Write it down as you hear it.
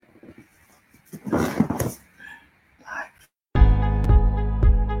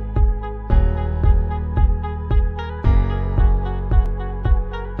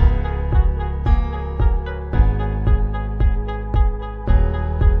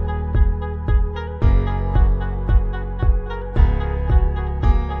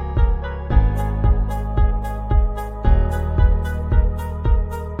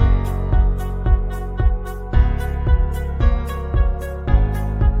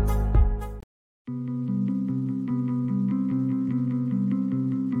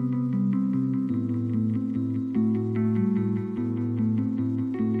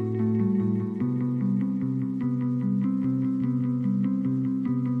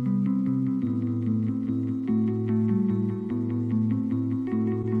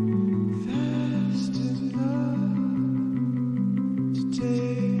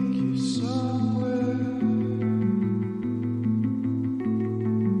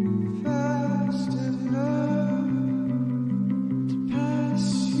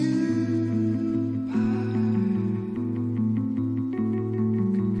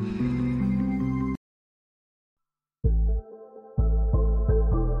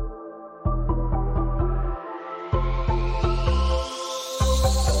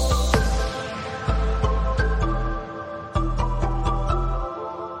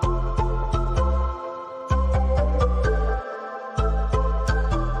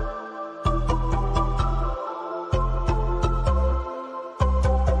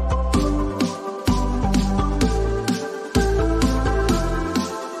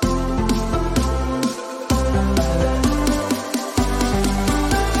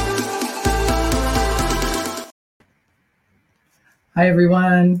Hi,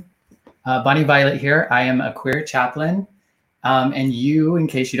 everyone. Bonnie Violet here. I am a queer chaplain. And you, in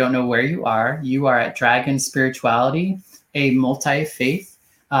case you don't know where you are at Dragon Spirituality, a multi-faith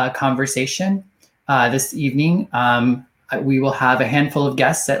conversation. This evening, we will have a handful of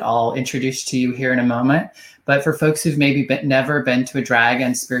guests that I'll introduce to you here in a moment. But for folks who've maybe never been to a drag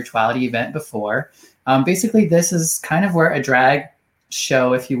and spirituality event before, basically this is kind of where a drag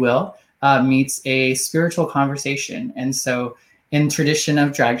show, if you will, meets a spiritual conversation. And so in tradition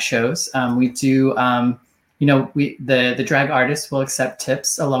of drag shows, we do, the drag artists will accept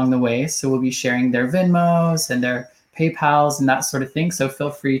tips along the way. So we'll be sharing their Venmos and their PayPals and that sort of thing. So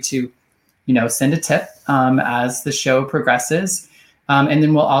feel free to, send a tip as the show progresses. And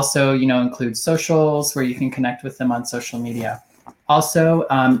then we'll also, include socials where you can connect with them on social media. Also,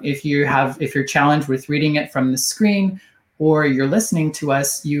 if you're challenged with reading it from the screen or you're listening to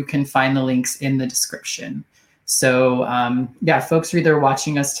us, you can find the links in the description. So folks are either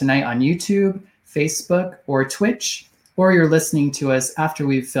watching us tonight on YouTube, Facebook, or Twitch, or you're listening to us after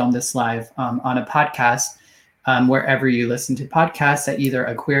we've filmed this live on a podcast, wherever you listen to podcasts at either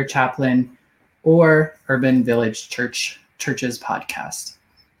a Queer Chaplain or Urban Village Church's podcast.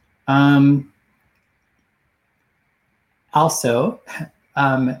 Also,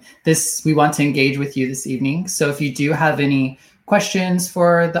 we want to engage with you this evening. So if you do have any questions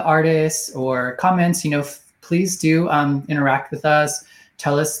for the artists or comments, please do interact with us.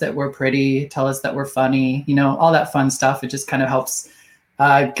 Tell us that we're pretty. Tell us that we're funny. All that fun stuff. It just kind of helps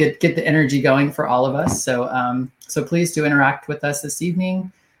get the energy going for all of us. So please do interact with us this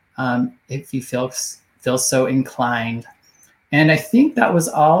evening if you feel so inclined. And I think that was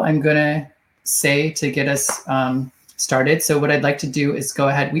all I'm gonna say to get us started. So what I'd like to do is go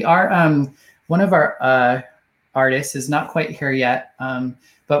ahead. We are one of our artists is not quite here yet,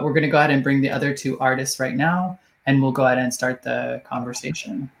 but we're going to go ahead and bring the other two artists right now, and we'll go ahead and start the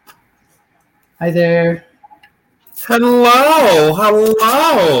conversation. Hi there. Hello.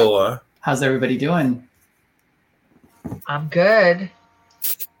 How's everybody doing? I'm good.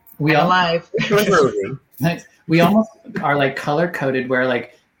 I'm alive. We almost are like color coded where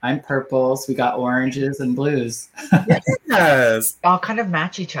like I'm purples, we got oranges and blues. Yes. All kind of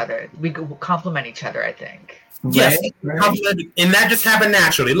match each other. We complement each other, I think. Yes. Right. And that just happened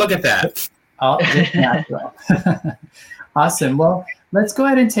naturally. Look at that. Oh, just natural. Awesome. Well, let's go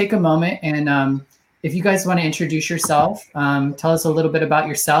ahead and take a moment. And if you guys want to introduce yourself, tell us a little bit about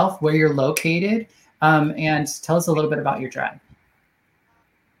yourself, where you're located, and tell us a little bit about your drag.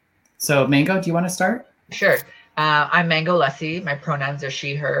 So Mango, do you want to start? Sure. I'm Mango Lassi. My pronouns are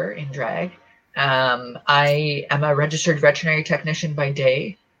she, her in drag. I am a registered veterinary technician by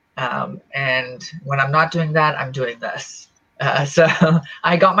day. And when I'm not doing that, I'm doing this. So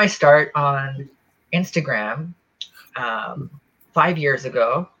I got my start on Instagram 5 years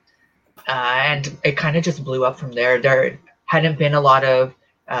ago. And it kind of just blew up from there. There hadn't been a lot of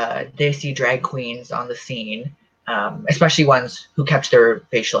desi drag queens on the scene, especially ones who kept their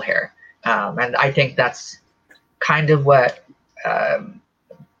facial hair. And I think that's kind of what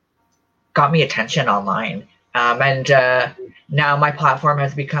got me attention online. And now my platform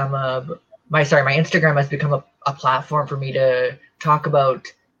has become my Instagram has become a platform for me to talk about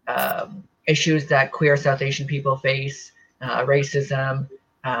issues that queer South Asian people face, racism,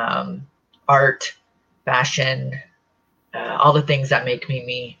 art, fashion, all the things that make me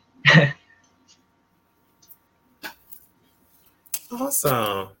me.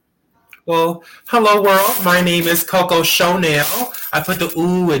 Awesome. Well, hello world. My name is Coco Sho-Nell. I put the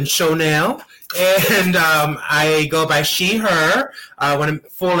ooh in Sho-Nell. And I go by she, her when I'm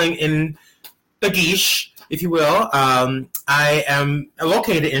falling in the geesh, if you will. I am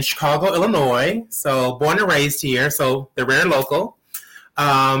located in Chicago, Illinois. So born and raised here. So they're very local.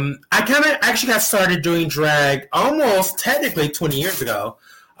 I kind of actually got started doing drag almost technically 20 years ago.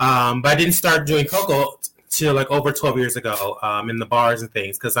 But I didn't start doing Coco till like over 12 years ago in the bars and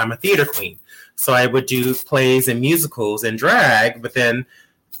things because I'm a theater queen. So I would do plays and musicals and drag, but then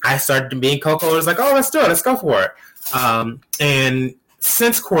I started being Coco and was like, oh, let's do it. Let's go for it. And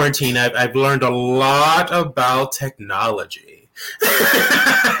since quarantine, I've learned a lot about technology. So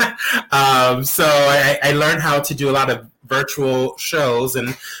I learned how to do a lot of virtual shows,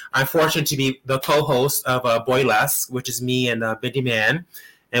 and I'm fortunate to be the co-host of Boylesque, which is me and Biddy Man.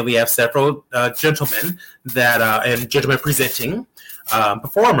 And we have several gentlemen and gentlemen presenting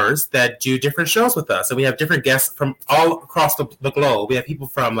performers that do different shows with us. So we have different guests from all across the globe. We have people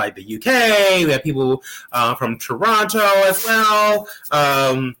from like the UK. We have people from Toronto as well.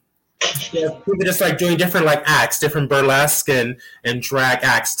 Yeah, people just like doing different like acts, different burlesque and drag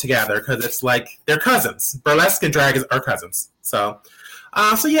acts together because it's like they're cousins. Burlesque and drag are cousins. So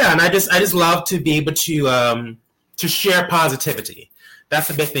yeah, and I just love to be able to share positivity. That's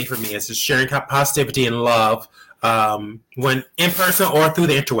the big thing for me is just sharing positivity and love when in person or through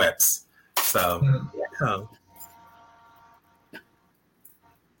the interwebs. So yeah.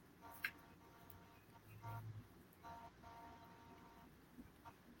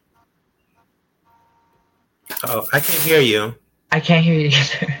 Oh, I can't hear you. I can't hear you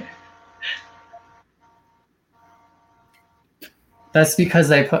either. That's because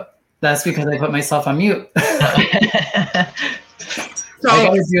I put myself on mute. So, I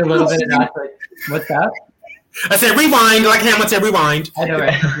gotta do a little bit of that. What's that? I said rewind, like Hamlet said rewind. I know,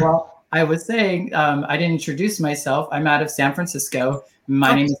 right? Well, I was saying I didn't introduce myself. I'm out of San Francisco.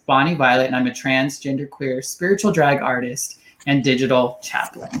 My name is Bonnie Violet, and I'm a transgender queer spiritual drag artist and digital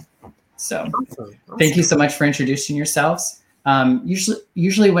chaplain. So awesome. Thank you so much for introducing yourselves.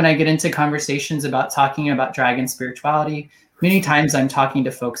 Usually when I get into conversations about talking about drag and spirituality, many times I'm talking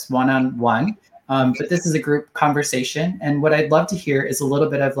to folks one-on-one, but this is a group conversation. And what I'd love to hear is a little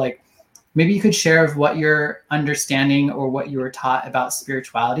bit of like, maybe you could share of what your understanding or what you were taught about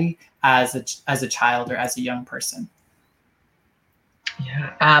spirituality as a child or as a young person.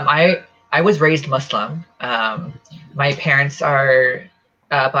 Yeah, I was raised Muslim. My parents are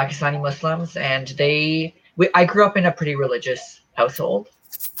Pakistani Muslims, and I grew up in a pretty religious household.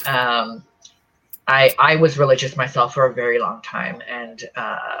 I was religious myself for a very long time, and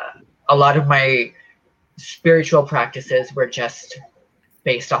a lot of my spiritual practices were just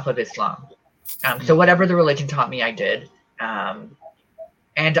based off of Islam. So whatever the religion taught me, I did.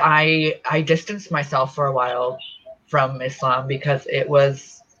 And I distanced myself for a while from Islam because it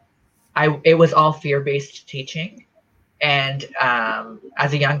was all fear-based teaching. And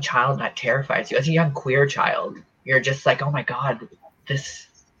as a young child, that terrifies you. As a young queer child, you're just like, oh my God, this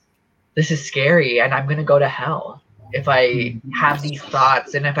is scary, and I'm going to go to hell if I have these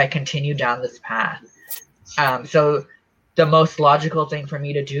thoughts and if I continue down this path. So the most logical thing for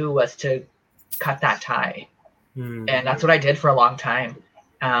me to do was to cut that tie. And that's what I did for a long time.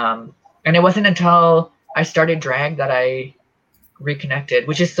 And it wasn't until I started drag that I reconnected,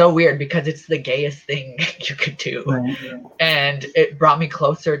 which is so weird because it's the gayest thing you could do. Right. And it brought me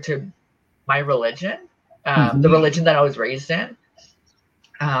closer to my religion, the religion that I was raised in.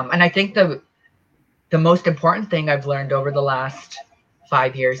 And I think the most important thing I've learned over the last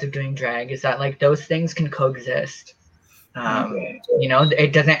 5 years of doing drag is that like those things can coexist. You know,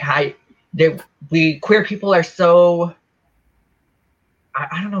 it doesn't we queer people are so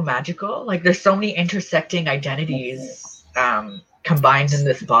I don't know, magical. Like there's so many intersecting identities combined in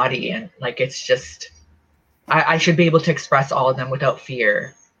this body, and like it's just I should be able to express all of them without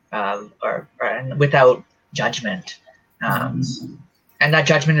fear or and without judgment. And that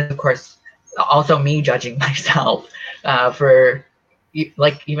judgment is, of course, also me judging myself for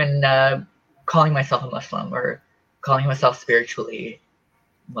like even calling myself a Muslim or calling myself spiritually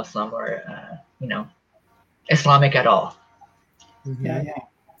Muslim or you know, Islamic at all. Yeah.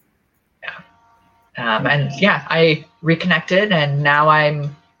 And yeah, I reconnected, and now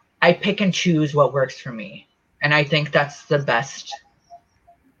I pick and choose what works for me, and I think that's the best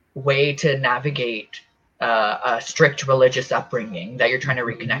way to navigate a strict religious upbringing that you're trying to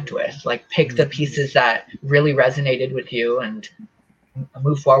reconnect with. Like pick the pieces that really resonated with you and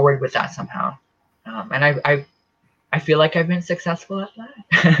move forward with that somehow. And I feel like I've been successful at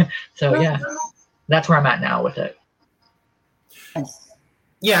that. So yeah, that's where I'm at now with it.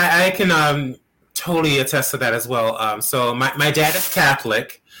 Yeah, I can totally attest to that as well. So my dad is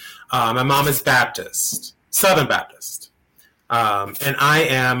Catholic. My mom is Baptist, Southern Baptist. And I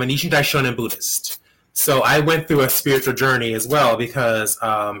am an Nichiren Daishonin Buddhist. So I went through a spiritual journey as well because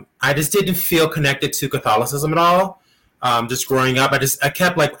I just didn't feel connected to Catholicism at all. Just growing up, I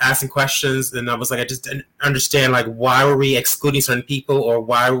kept like asking questions, and I was like, I just didn't understand like why were we excluding certain people, or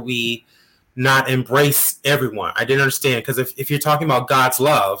why were we not embrace everyone? I didn't understand, because if you're talking about God's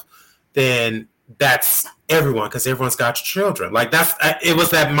love, then that's everyone, because everyone's God's children. Like it was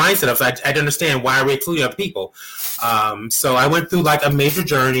that mindset of I didn't understand why are we excluding other people. So I went through like a major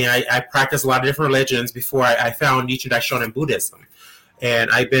journey. I practiced a lot of different religions before I found Nichiren Daishonin Buddhism, and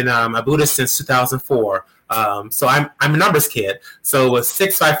I've been a Buddhist since 2004. So I'm a numbers kid. So it was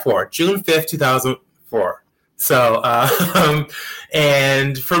 654, June 5th, 2004. So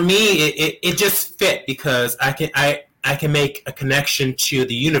and for me, it just fit because I can make a connection to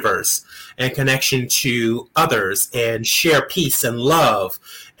the universe and connection to others and share peace and love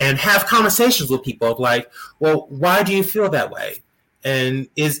and have conversations with people of like, well, why do you feel that way? And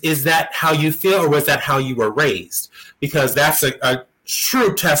is that how you feel, or was that how you were raised? Because that's a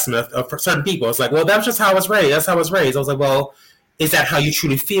true testament of for certain people. It's like, well, that's just how I was raised. That's how I was raised. I was like, well, is that how you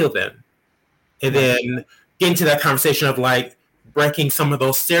truly feel then? And then get into that conversation of like breaking some of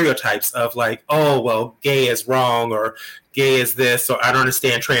those stereotypes of like, oh, well, gay is wrong, or gay is this, or I don't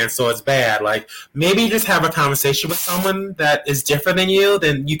understand trans, so it's bad. Like, maybe just have a conversation with someone that is different than you,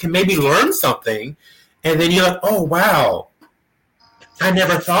 then you can maybe learn something. And then you're like, oh, wow, I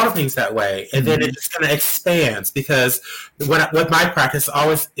never thought of things that way. And then it just kind of expands, because with my practice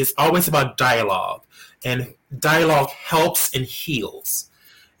is always about dialogue, and dialogue helps and heals.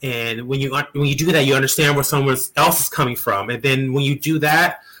 And when you do that, you understand where someone else is coming from. And then when you do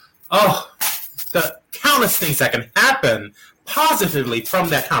that, oh, the countless things that can happen positively from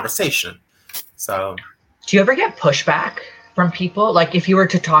that conversation. So, do you ever get pushback from people? Like, if you were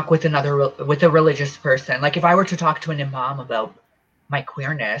to talk with a religious person, like if I were to talk to an imam about my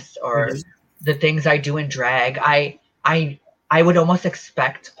queerness or the things I do in drag, I would almost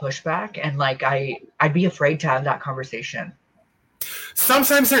expect pushback, and like I'd be afraid to have that conversation.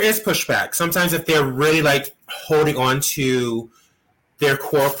 Sometimes there is pushback. Sometimes if they're really like holding on to their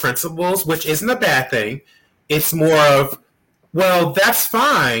core principles, which isn't a bad thing, it's more of, well, that's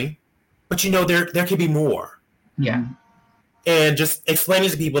fine, but there could be more. Yeah. And just explaining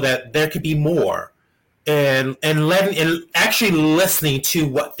to people that there could be more. And actually listening to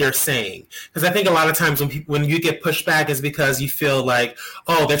what they're saying, because I think a lot of times when you get pushed back is because you feel like,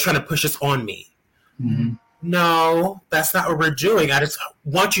 oh, they're trying to push this on me. Mm-hmm. No, that's not what we're doing. I just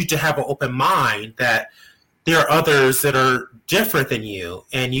want you to have an open mind that there are others that are different than you,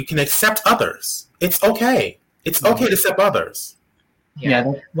 and you can accept others. It's okay. It's okay to accept others.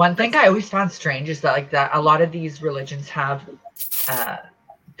 Yeah. One thing I always found strange is that a lot of these religions have that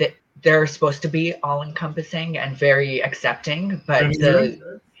they're supposed to be all-encompassing and very accepting, but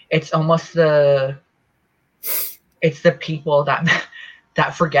it's almost the people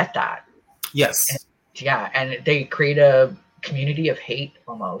that forget that. Yes. And they create a community of hate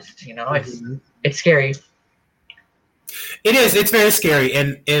almost. It's scary. It is. It's very scary,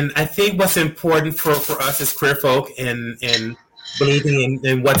 and I think what's important for us as queer folk and believing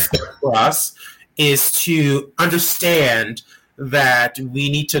in what's good for us is to understand that they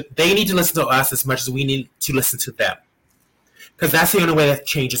need to listen to us as much as we need to listen to them, because that's the only way that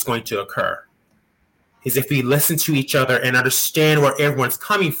change is going to occur, is if we listen to each other and understand where everyone's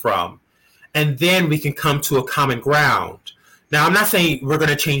coming from, and then we can come to a common ground. Now, I'm not saying we're going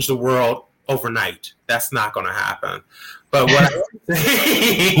to change the world overnight. That's not going to happen. But what I'm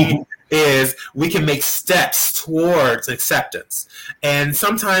saying is we can make steps towards acceptance. And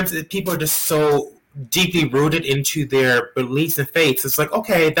sometimes people are just so deeply rooted into their beliefs and faiths. It's like,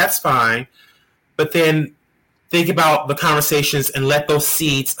 okay, that's fine. But then think about the conversations and let those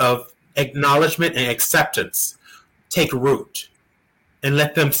seeds of acknowledgement and acceptance take root. And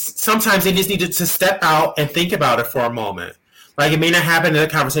let them, sometimes they just need to step out and think about it for a moment. Like, it may not happen in the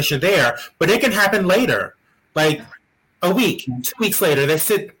conversation there, but it can happen later. Like a week, 2 weeks later, they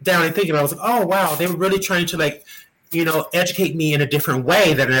sit down and think about it. I was like, oh, wow, they were really trying to educate me in a different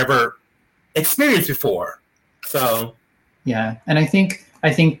way that I never experienced before. So. Yeah. And I think,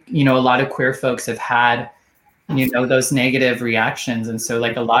 a lot of queer folks have had, those negative reactions. And so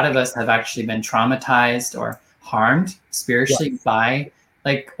like a lot of us have actually been traumatized or harmed spiritually by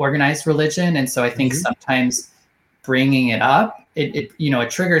like organized religion. And so I think sometimes bringing it up, it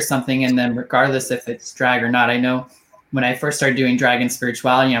triggers something. And then regardless if it's drag or not, I know when I first started doing drag and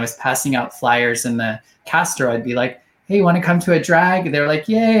spirituality, I was passing out flyers in the Castro. I'd be like, hey, you want to come to a drag? They're like,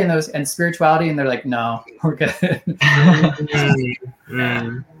 yay. And spirituality. And they're like, no, we're good.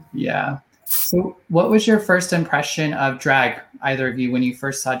 Yeah. So what was your first impression of drag, either of you, when you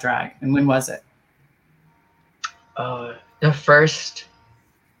first saw drag, and when was it? The first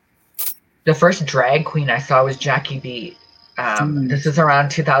drag queen I saw was Jackie B. This is around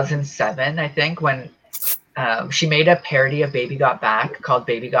 2007, I think, when she made a parody of Baby Got Back called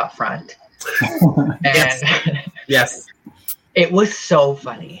Baby Got Front. And yes, it was so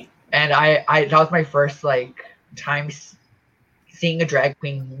funny. And I that was my first time seeing a drag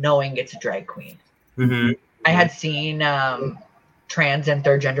queen, knowing it's a drag queen. Mm-hmm. I had seen trans and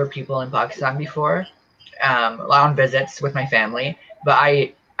third gender people in Pakistan before, on visits with my family, but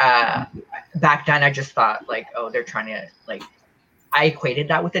I back then I just thought they're trying to I equated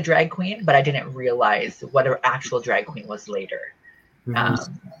that with a drag queen, but I didn't realize what an actual drag queen was later.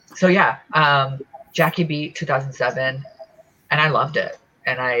 Mm-hmm. Jackie B 2007, and I loved it.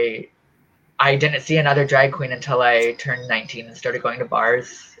 And I didn't see another drag queen until I turned 19 and started going to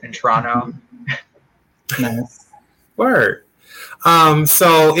bars in Toronto. Nice. Word.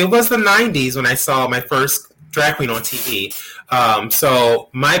 So it was the 90s when I saw my first drag queen on TV. So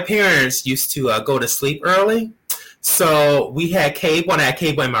my parents used to go to sleep early. So we had cable, and I had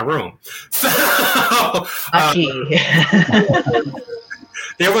cable in my room. So Lucky.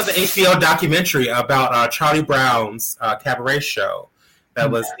 there was an HBO documentary about Charlie Brown's cabaret show that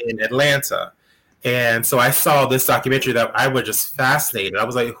was in Atlanta. And so I saw this documentary that I was just fascinated. I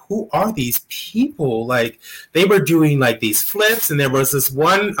was like, who are these people? Like, they were doing like these flips, and there was this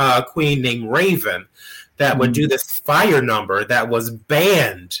one queen named Raven that would do this fire number that was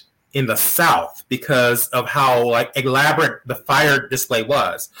banned in the South because of how like elaborate the fire display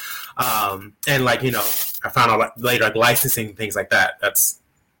was. And like, you know, I found out later like licensing things like that. That's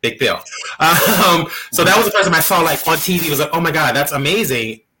big deal. So that was the first time I saw like on TV. It was like, oh my God, that's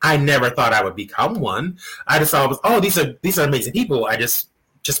amazing. I never thought I would become one. I just thought, oh, these are amazing people. I just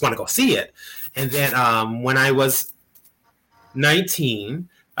want to go see it. And then when I was 19,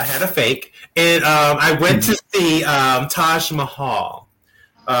 I had a fake, and I went to see Taj Mahal,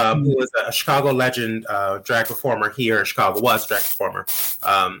 who was a Chicago legend drag performer here in Chicago. Was a drag performer.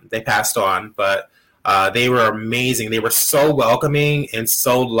 They passed on, but they were amazing. They were so welcoming and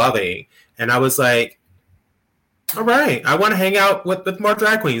so loving. And I was like, all right, I want to hang out with more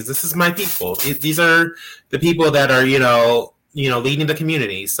drag queens. This is my people. These are the people that are, you know, leading the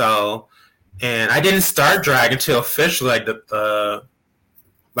community. So, and I didn't start drag until officially like the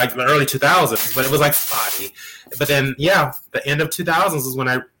early 2000s, but it was like spotty. But then, yeah, the end of 2000s is when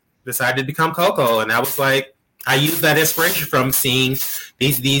I decided to become Coco, and I was like, I used that inspiration from seeing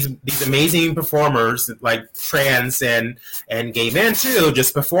these amazing performers like trans and gay men too,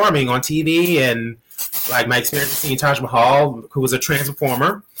 just performing on TV, and like my experience seeing Taj Mahal, who was a trans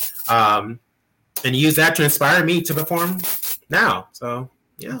performer, and use that to inspire me to perform now. So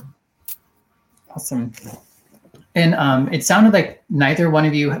yeah, awesome. And it sounded like neither one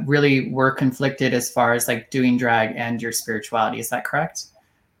of you really were conflicted as far as like doing drag and your spirituality. Is that correct?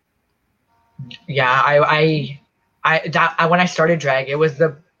 Yeah, I when I started drag, it was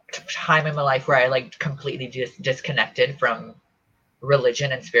the time in my life where I like completely disconnected from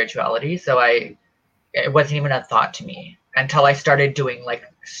religion and spirituality. So it wasn't even a thought to me until I started doing like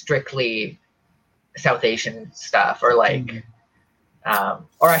strictly South Asian stuff, or like,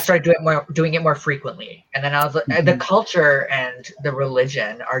 or I started doing it more frequently. And then I was like, the culture and the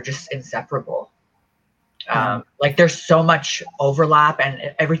religion are just inseparable. Like there's so much overlap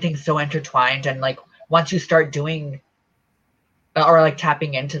and everything's so intertwined. And like, once you start doing or like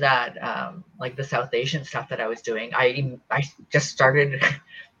tapping into that, like the South Asian stuff that I was doing, I just started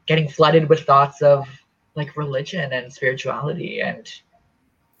getting flooded with thoughts of like religion and spirituality. And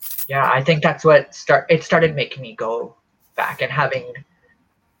yeah, I think that's what started making me go back and having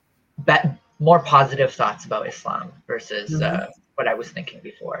more positive thoughts about Islam versus what I was thinking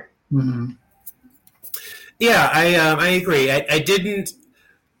before. Yeah, I agree. I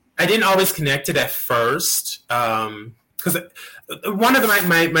didn't always connect it at first, because one of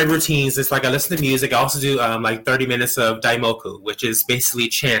my routines is like I listen to music. I also do like 30 minutes of daimoku, which is basically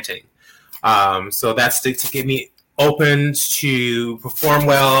chanting. So that's to get me open to perform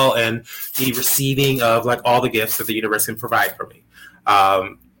well and be receiving of like all the gifts that the universe can provide for me.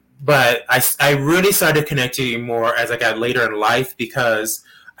 But I really started connecting more as I got later in life, because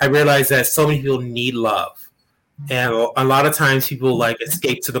I realized that so many people need love. And a lot of times people like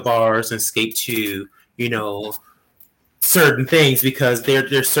escape to the bars and escape to, you know, certain things because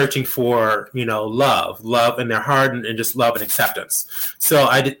they're searching for, you know, love in their heart, and just love and acceptance. So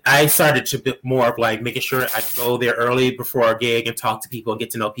I started to be more of like making sure I go there early before a gig and talk to people and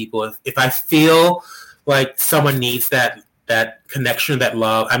get to know people. If I feel like someone needs that connection, that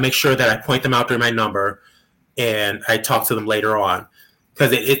love, I make sure that I point them out through my number and I talk to them later on.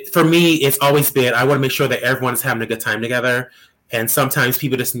 Because for me, it's always been, I want to make sure that everyone is having a good time together. And sometimes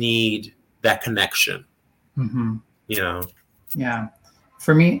people just need that connection, you know? Yeah.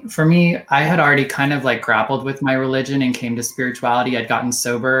 For me, I had already kind of like grappled with my religion and came to spirituality. I'd gotten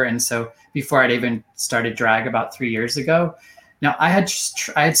sober. And so before I'd even started drag about 3 years ago. Now I had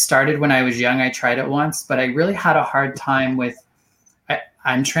started when I was young. I tried it once, but I really had a hard time with,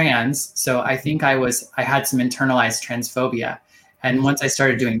 I'm trans. So I think I had some internalized transphobia. And once I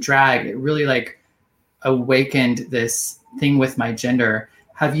started doing drag, it really like awakened this thing with my gender.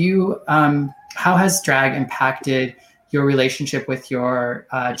 Have you, how has drag impacted your relationship with your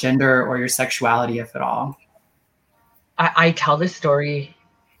gender or your sexuality, if at all? I tell this story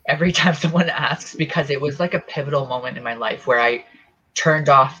every time someone asks, because it was like a pivotal moment in my life where I turned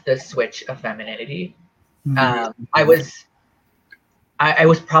off the switch of femininity. I was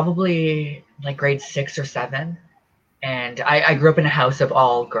probably like grade 6 or 7. and I grew up in a house of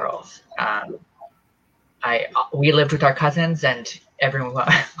all girls. We lived with our cousins, and everyone.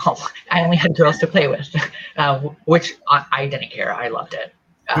 I only had girls to play with, which I didn't care. I loved it.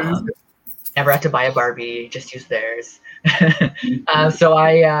 Never had to buy a Barbie, just use theirs.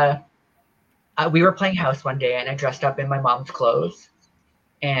 So we were playing house one day, and I dressed up in my mom's clothes.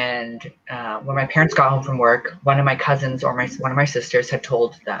 And when my parents got home from work, one of my cousins or one of my sisters had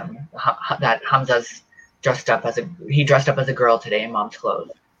told them that Hamza's dressed up as a girl today in mom's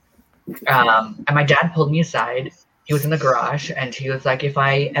clothes. And my dad pulled me aside. He was in the garage, and he was like, "If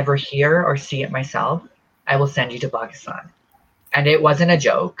I ever hear or see it myself, I will send you to Pakistan." And it wasn't a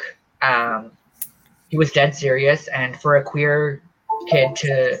joke. He was dead serious. And for a queer kid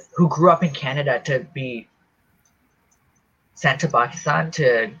who grew up in Canada to be sent to Pakistan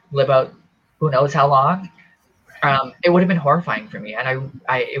to live out who knows how long, it would have been horrifying for me. And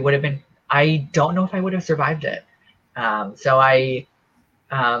I don't know if I would have survived it.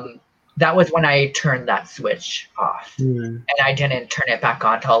 That was when I turned that switch off. And I didn't turn it back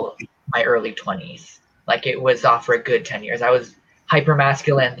on till my early 20s. Like, it was off for a good 10 years. I was hyper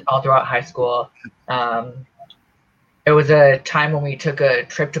masculine all throughout high school. It was a time when we took a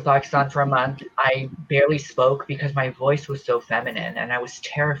trip to Pakistan for a month. I barely spoke because my voice was so feminine, and I was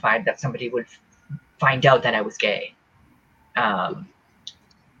terrified that somebody would find out that I was gay. And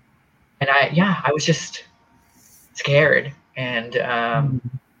I was just scared. And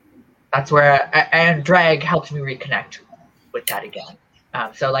that's where and drag helped me reconnect with that again.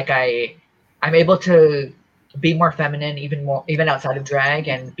 So like I'm able to be more feminine, even outside of drag,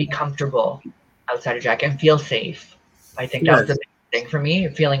 and be comfortable outside of drag and feel safe. I think that was the big thing for me,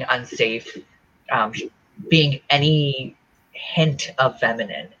 feeling unsafe, being any hint of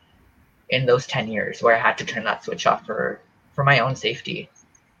feminine in those 10 years where I had to turn that switch off for my own safety.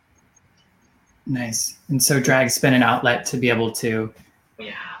 Nice. And so drag's been an outlet to be able to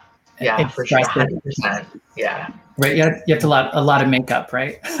for sure, 100%. Yeah. Right. You have a lot of makeup,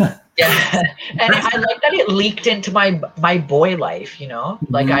 right? Yeah. And I like that it leaked into my boy life, you know?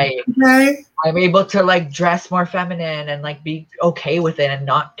 Like I'm able to like dress more feminine and like be okay with it and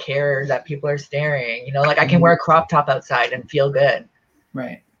not care that people are staring, you know? Like I can wear a crop top outside and feel good.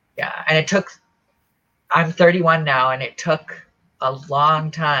 Right. Yeah. And I'm 31 now, and it took a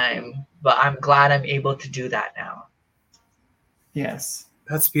long time, but I'm glad I'm able to do that now. Yes.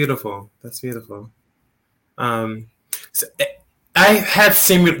 That's beautiful. So I had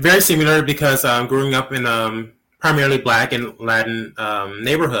very similar because growing up in primarily Black and Latin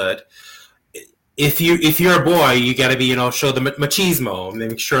neighborhood. If you're a boy, you got to be, show the machismo,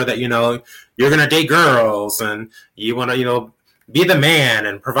 make sure that you're gonna date girls and you want to be the man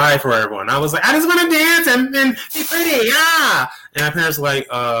and provide for everyone. I was like, I just want to dance and be pretty, And my parents were like,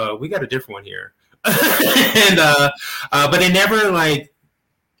 we got a different one here, and but they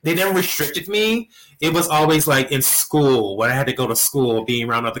never restricted me. It was always like in school when I had to go to school, being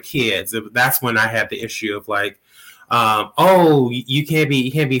around other kids. That's when I had the issue of like, you can't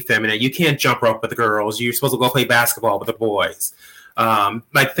be feminine. You can't jump rope with the girls. You're supposed to go play basketball with the boys.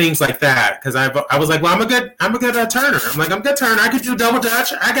 Like things like that. Because I was like, well, I'm a good turner. I'm like, I'm a good turner. I could do double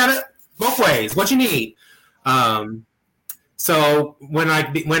dutch. I got it both ways. What you need? So when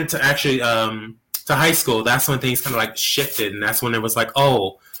I went to actually to high school, that's when things kind of like shifted, and that's when it was like,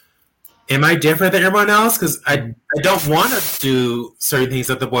 oh, am I different than everyone else? Because I don't want to do certain things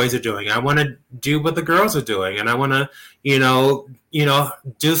that the boys are doing. I want to do what the girls are doing, and I want to,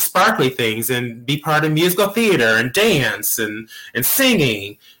 do sparkly things and be part of musical theater and dance and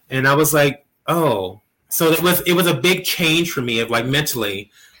singing. And I was like, oh, so it was a big change for me of like mentally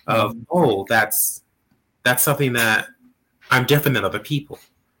of, oh, that's something that I'm different than other people.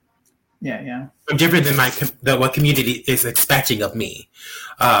 Yeah. I'm different than what community is expecting of me.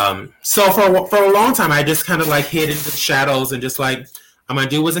 So for a long time, I just kind of like hid into the shadows and just like, I'm going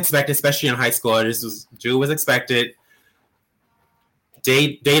to do what's expected, especially in high school. I just do what's expected,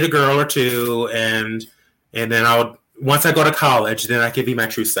 date a girl or two, and then once I go to college, then I can be my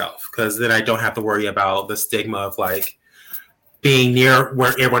true self, because then I don't have to worry about the stigma of like being near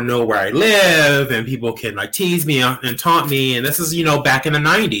where everyone know where I live and people can like tease me and taunt me. And this is, back in the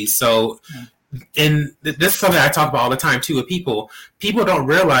 90s. So, and this is something I talk about all the time too with people. People don't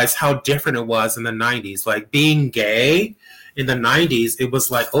realize how different it was in the 90s. Like being gay in the 90s, it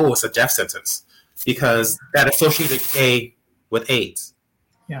was like, oh, it's a death sentence, because that associated gay with AIDS.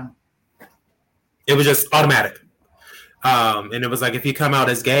 Yeah. It was just automatic. And it was like, if you come out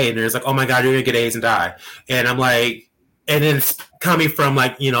as gay, and there's like, oh my God, you're gonna get AIDS and die. And I'm like, and then it's coming from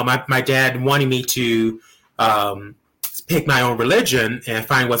like, my dad wanting me to pick my own religion and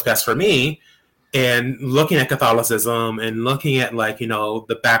find what's best for me. and looking at Catholicism and looking at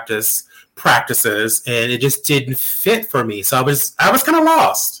the Baptist practices, and it just didn't fit for me. So I was kind of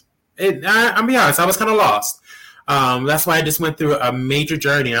lost. I'll be honest, I was kind of lost. That's why I just went through a major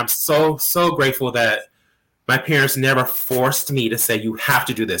journey. And I'm so grateful that my parents never forced me to say, you have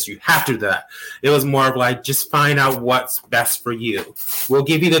to do this, you have to do that. It was more of like, just find out what's best for you. We'll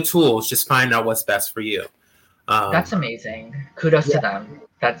give you the tools, just find out what's best for you. That's amazing. Kudos to them.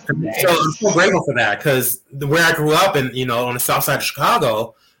 That's so I'm so grateful for that, because where I grew up, and on the south side of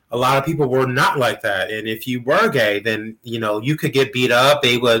Chicago, a lot of people were not like that. And if you were gay, then you could get beat up.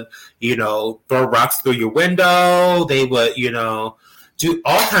 They would throw rocks through your window. They would do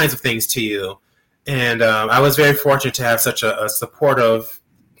all kinds of things to you. And I was very fortunate to have such a supportive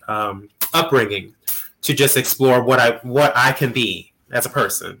upbringing to just explore what I can be as a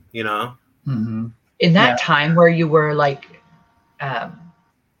person. Mm-hmm. In that time where you were like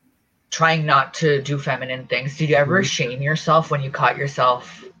trying not to do feminine things, did you ever shame yourself when you caught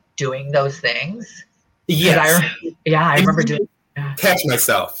yourself doing those things? Yes. I remember doing. Catch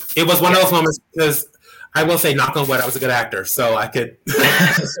myself. It was one of those moments, because I will say, knock on wood, I was a good actor, so I could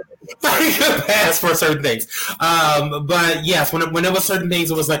pass for certain things. But yes, when it was certain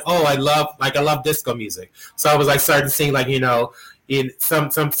things, it was like, oh, I love disco music. So I was like starting to sing in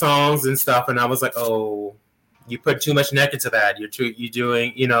some songs and stuff, and I was like, oh, you put too much neck into that. You're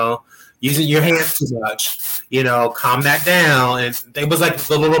doing using your hands too much. Calm that down. And it was like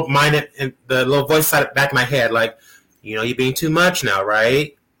the little mind and the little voice back in my head, like, you're being too much now,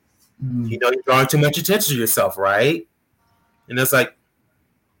 right? You're drawing too much attention to yourself, right? And it's like,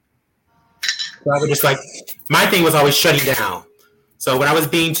 so I was just like, my thing was always shutting down. So when I was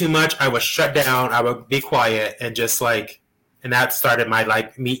being too much, I would shut down. I would be quiet and just and that started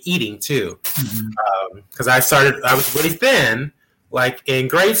me eating too. Because I was really thin, in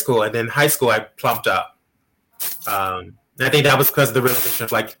grade school, and then high school I plumped up. And I think that was because of the realization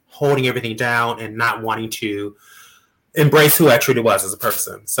of holding everything down and not wanting to embrace who I truly was as a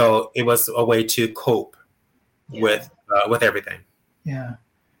person. So it was a way to cope with everything. Yeah.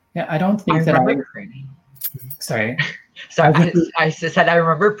 Yeah. I don't think sorry. Sorry. I said I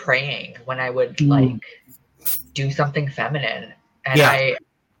remember praying when I would do something feminine, and I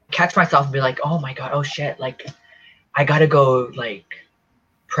catch myself and be like, oh my God, oh shit. I gotta go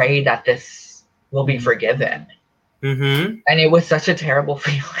pray that this will be forgiven. Mm-hmm. And it was such a terrible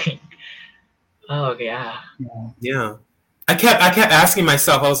feeling. Oh yeah. Yeah. I kept asking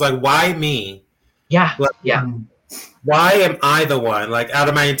myself, I was like, why me? Yeah. Why am I the one? Out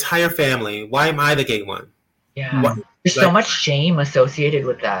of my entire family, why am I the gay one? Yeah. There's so much shame associated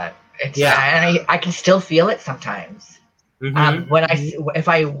with that. And I can still feel it sometimes. Mm-hmm. If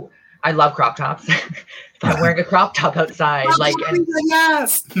I love crop tops. If I'm wearing a crop top outside,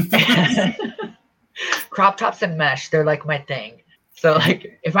 yes. crop tops and mesh, they're my thing. So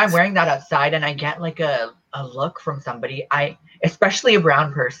if I'm wearing that outside and I get a look from somebody, especially a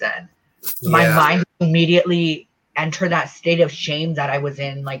brown person, my mind immediately enter that state of shame that I was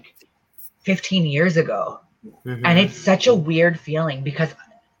in 15 years ago. Mm-hmm. And it's such a weird feeling because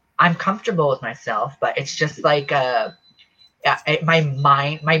I'm comfortable with myself, but it's just my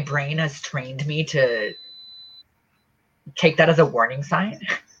brain has trained me to take that as a warning sign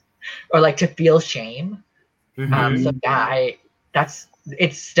or to feel shame. Mm-hmm. So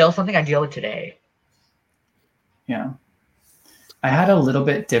it's still something I deal with today. Yeah. I had a little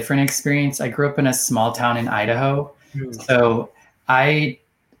bit different experience. I grew up in a small town in Idaho. Mm-hmm. So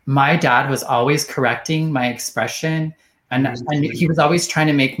my dad was always correcting my expression, and he was always trying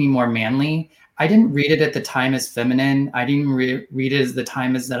to make me more manly. I didn't read it at the time as feminine. I didn't read it as the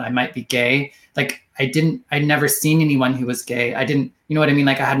time as that I might be gay. I'd never seen anyone who was gay. I didn't, you know what I mean?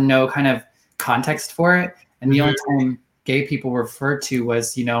 I had no kind of context for it. And the only time gay people were referred to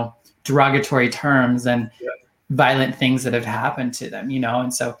was, derogatory terms and violent things that have happened to them,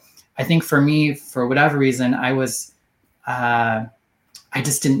 And so I think for me, for whatever reason, I was, I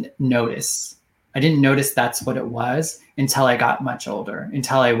just didn't notice. I didn't notice that's what it was until I got much older,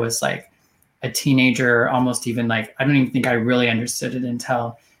 until I was a teenager, almost even I don't even think I really understood it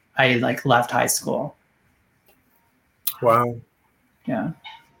until I left high school. Wow. Yeah.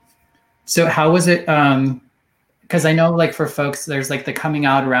 So how was it? Because I know for folks, there's the coming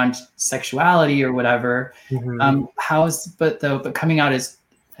out around sexuality or whatever. Mm-hmm. But coming out as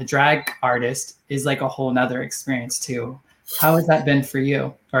a drag artist is a whole nother experience too. How has that been for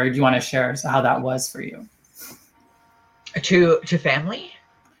you? Or do you want to share how that was for you? To family?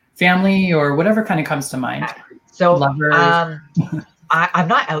 Family or whatever kind of comes to mind. So I'm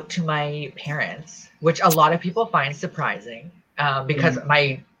not out to my parents, which a lot of people find surprising because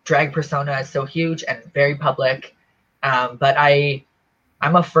my drag persona is so huge and very public. But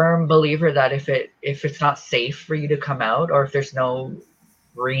I'm a firm believer that if it's not safe for you to come out, or if there's no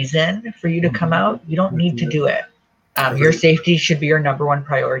reason for you to come out, you don't need to do it. Your safety should be your number one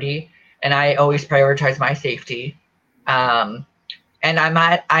priority, and I always prioritize my safety. And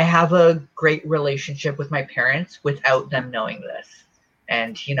I have a great relationship with my parents without them knowing this,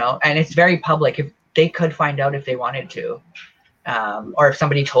 and and it's very public. If they could find out if they wanted to, or if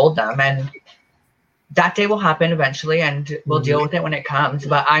somebody told them, and that day will happen eventually, and we'll deal with it when it comes.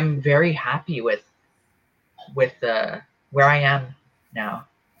 But I'm very happy with where I am now.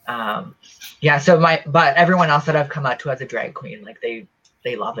 So but everyone else that I've come out to as a drag queen, like they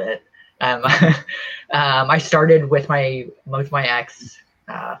love it. I started with my ex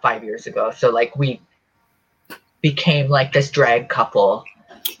 5 years ago, so like we became like this drag couple,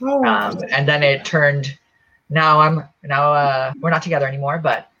 and then it turned. Now we're not together anymore,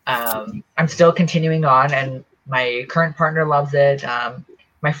 but I'm still continuing on, and my current partner loves it.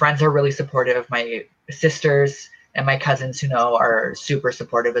 My friends are really supportive. My sisters and my cousins who know are super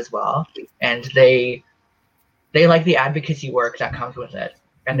supportive as well, and they like the advocacy work that comes with it,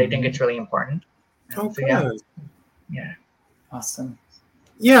 and they think it's really important. Yeah. Awesome.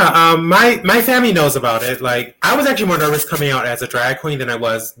 Yeah, my family knows about it. Like, I was actually more nervous coming out as a drag queen than I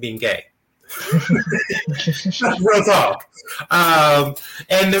was being gay. Real talk.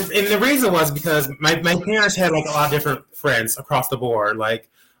 And the reason was because my parents had like a lot of different friends across the board. Like,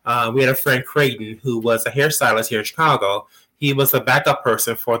 we had a friend, Creighton, who was a hairstylist here in Chicago. He was a backup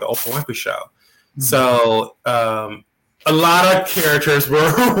person for the Oprah Winfrey Show. Mm-hmm. So a lot of characters were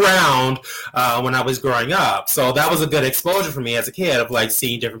around when I was growing up. So that was a good exposure for me as a kid of like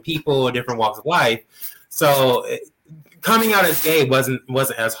seeing different people, different walks of life. So coming out as gay wasn't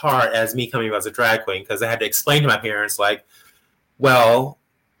as hard as me coming out as a drag queen, because I had to explain to my parents, like, well,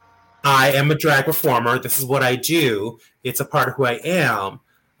 I am a drag performer. This is what I do. It's a part of who I am.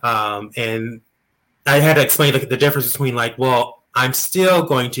 And I had to explain the difference between, like, well, I'm still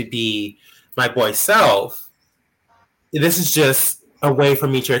going to be my boy self. This is just a way for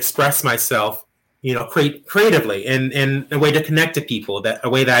me to express myself, creatively, and a way to connect to people, a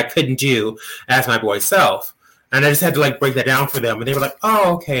way that I couldn't do as my boy self. And I just had to like break that down for them, and they were like,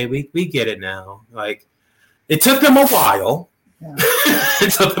 "Oh, okay, we get it now." Like, it took them a while. Yeah.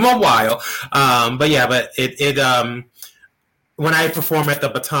 It took them a while, but it when I performed at the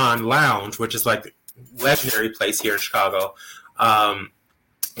Baton Lounge, which is like a legendary place here in Chicago,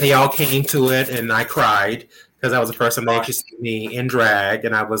 they all came to it, and I cried because that was the first time they actually saw me in drag,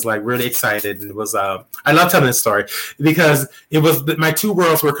 and I was like really excited. And it was I love telling this story because it was my two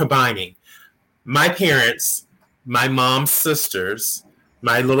worlds were combining. My parents, my mom's sisters,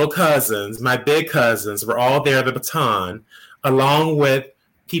 my little cousins, my big cousins were all there at the Baton, along with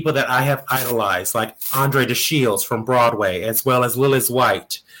people that I have idolized, like Andre DeShields from Broadway, as well as Lillis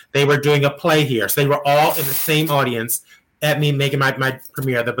White. They were doing a play here. So they were all in the same audience at me making my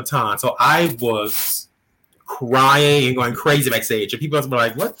premiere at the Baton. So I was crying and going crazy backstage. And people were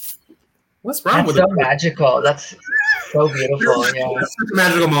like, what's wrong with it? That's so magical. That's so beautiful. Yeah. It's such a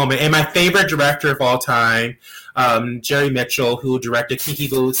magical moment. And my favorite director of all time, Jerry Mitchell, who directed Kinky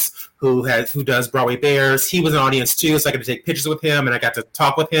Boots, who does Broadway Bears. He was in the audience too, so I got to take pictures with him and I got to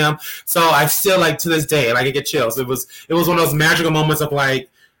talk with him. So I still, like, to this day, like, I get chills. It was one of those magical moments of like,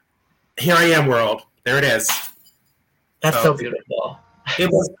 here I am, world. There it is. That's so beautiful. It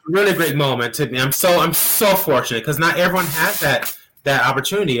was a really great moment to me. I'm so fortunate because not everyone has that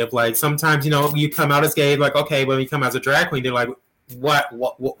opportunity of, like, sometimes, you come out as gay, like, okay, when you come out as a drag queen, they're like, what?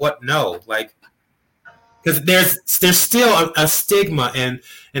 No, like, because there's still a stigma and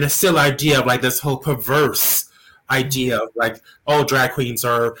a still idea of like this whole perverse idea of like, oh, drag queens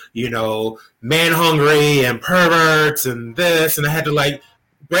are, man hungry and perverts and this, and I had to like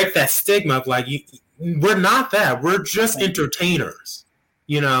break that stigma of like, we're not that. We're just entertainers.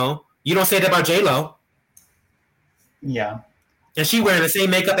 You don't say that about J-Lo. Yeah. And she wearing the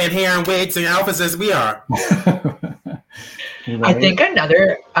same makeup and hair and wigs and outfits as we are. Right? I think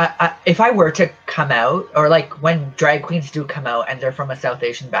another, if I were to come out, or like when drag queens do come out and they're from a South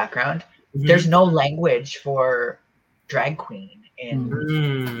Asian background, there's no language for drag queen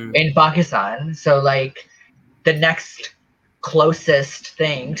in Pakistan. So like the next closest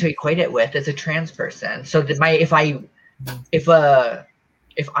thing to equate it with is a trans person. So if I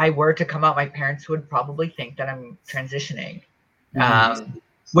were to come out, my parents would probably think that I'm transitioning,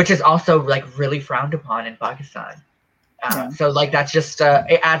 which is also like really frowned upon in Pakistan. So like that's just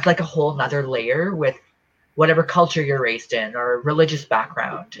it adds like a whole nother layer with whatever culture you're raised in or religious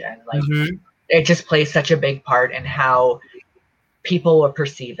background, and like it just plays such a big part in how people will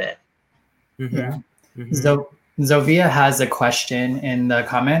perceive it. Yeah. Zovia has a question in the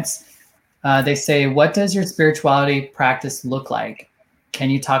comments. They say, what does your spirituality practice look like? Can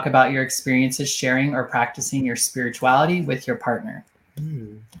you talk about your experiences sharing or practicing your spirituality with your partner?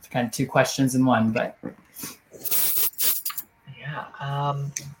 It's kind of two questions in one, but yeah.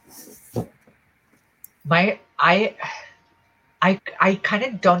 I kind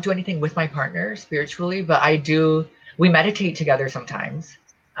of don't do anything with my partner spiritually, but we meditate together sometimes.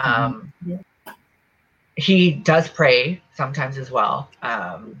 He does pray sometimes as well.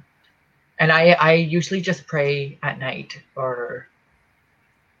 And I usually just pray at night, or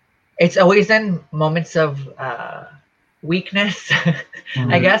it's always in moments of weakness,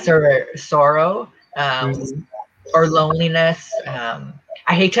 I guess, or sorrow, or loneliness. I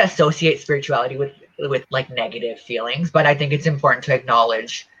hate to associate spirituality with like negative feelings, but I think it's important to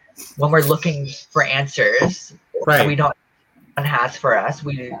acknowledge when we're looking for answers that we don't has for us.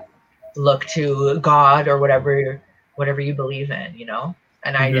 We look to God or whatever you believe in, you know.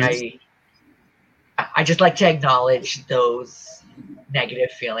 And I just like to acknowledge those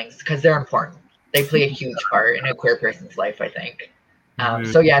negative feelings because they're important. They play a huge part in a queer person's life, I think.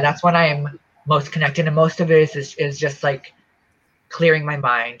 So yeah, that's when I'm most connected, and most of it is just like clearing my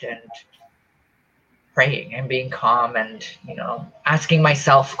mind and praying and being calm and, you know, asking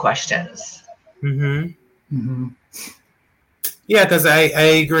myself questions. Yeah, because I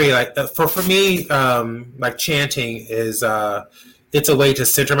agree. Like for me, like chanting is it's a way to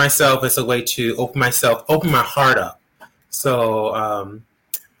center myself. It's a way to open my heart up. So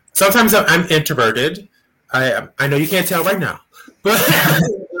sometimes I'm introverted. I know you can't tell right now, but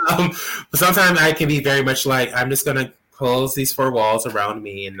sometimes I can be very much like, I'm just gonna close these four walls around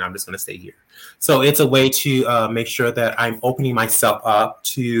me and I'm just gonna stay here. So it's a way to make sure that I'm opening myself up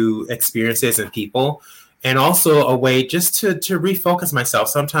to experiences and people. And also a way just to refocus myself.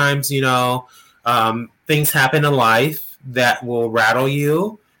 Sometimes, you know, things happen in life that will rattle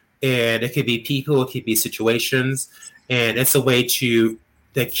you, and it could be people, it could be situations, and it's a way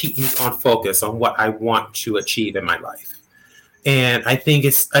that keep me on focus on what I want to achieve in my life. And I think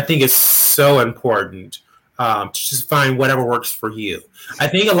it's so important to just find whatever works for you. I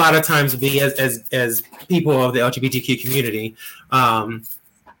think a lot of times we, as people of the LGBTQ community,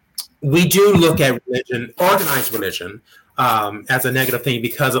 we do look at religion, organized religion, as a negative thing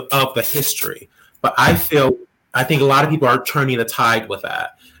because of the history. But I think a lot of people are turning the tide with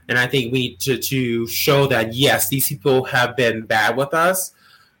that. And I think we to show that, yes, these people have been bad with us,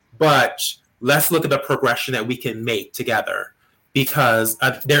 but let's look at the progression that we can make together. Because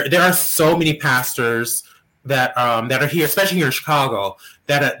there are so many pastors that are here, especially here in Chicago,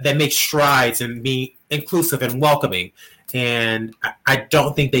 that make strides in being inclusive and welcoming. And I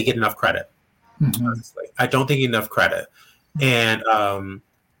don't think they get enough credit. Honestly, I don't think enough credit. And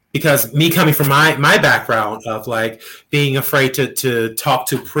because me coming from my background of like being afraid to talk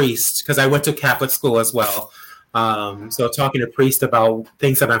to priests, because I went to Catholic school as well. So talking to priests about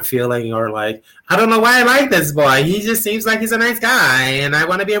things that I'm feeling, or like, I don't know why I like this boy. He just seems like he's a nice guy and I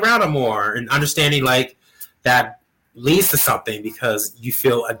want to be around him more. And understanding like that leads to something because you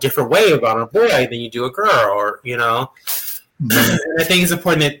feel a different way about a boy than you do a girl, or, you know. And I think it's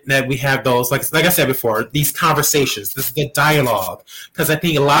important that we have those, like I said before, these conversations, the dialogue, because I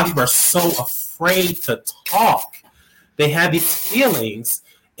think a lot of people are so afraid to talk. They have these feelings,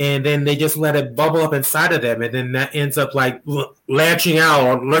 and then they just let it bubble up inside of them, and then that ends up like lurching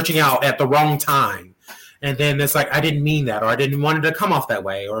out at the wrong time. And then it's like, I didn't mean that, or I didn't want it to come off that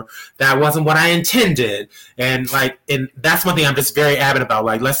way, or that wasn't what I intended. And that's one thing I'm just very adamant about.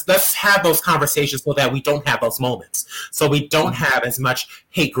 Like, let's have those conversations so that we don't have those moments. So we don't have as much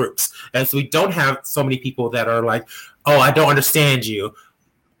hate groups, as we don't have so many people that are like, oh, I don't understand you.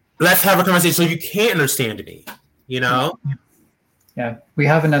 Let's have a conversation so you can't understand me, you know? Yeah. We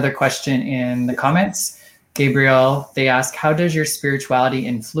have another question in the comments. Gabriel, they ask, how does your spirituality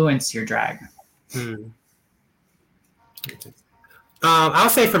influence your drag? I'll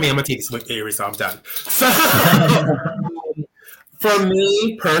say for me, I'm gonna take this with so I'm done. So for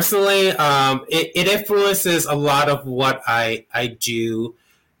me personally, it influences a lot of what I do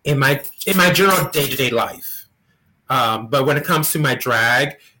in my general day-to-day life. But when it comes to my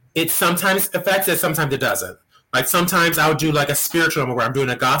drag, it sometimes affects it, sometimes it doesn't. Like sometimes I'll do like a spiritual number where I'm doing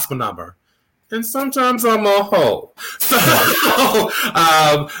a gospel number. And sometimes I'm a hoe. So,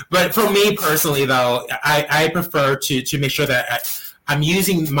 but for me personally, though, I prefer to make sure that I'm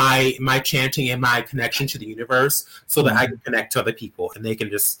using my chanting and my connection to the universe so that I can connect to other people, and they can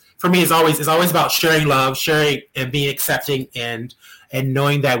just. For me, it's always about sharing love, sharing and being accepting and and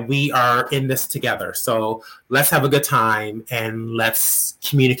knowing that we are in this together. So let's have a good time and let's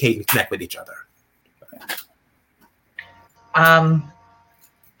communicate and connect with each other.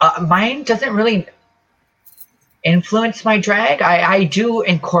 Mine doesn't really influence my drag. I do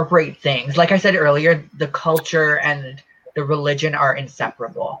incorporate things. Like I said earlier, the culture and the religion are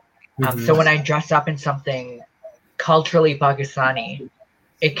inseparable. So when I dress up in something culturally Pakistani,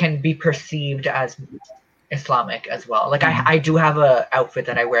 it can be perceived as Islamic as well. Like I do have a outfit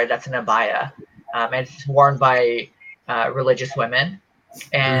that I wear that's an abaya, and it's worn by religious women,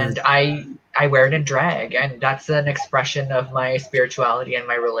 and I wear it in drag, and that's an expression of my spirituality and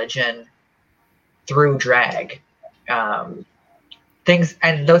my religion through drag.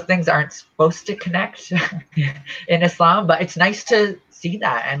 Those things aren't supposed to connect in Islam, but it's nice to see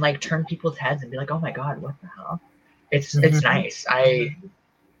that and like turn people's heads and be like, oh my God, what the hell? It's nice.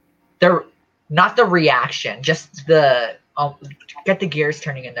 They're not the reaction, just the get the gears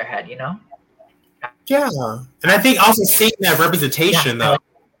turning in their head, you know? Yeah. And I think also seeing that representation though,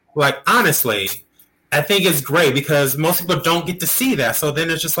 like honestly, I think it's great because most people don't get to see that. So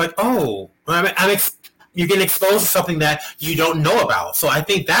then it's just like, oh, you're getting exposed to something that you don't know about. So I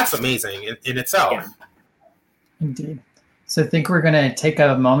think that's amazing in itself. Yeah. Indeed. So I think we're going to take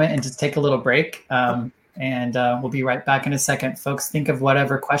a moment and just take a little break. And we'll be right back in a second. Folks, think of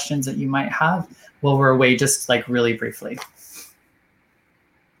whatever questions that you might have while we're away, just like really briefly.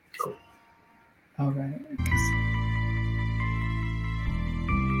 Cool. All right.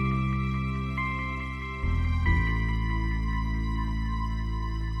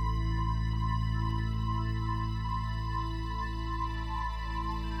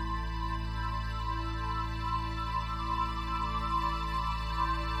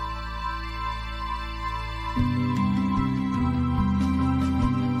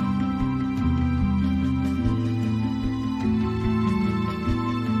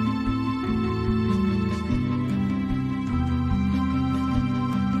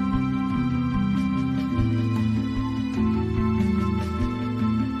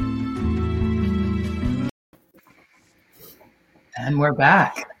 And we're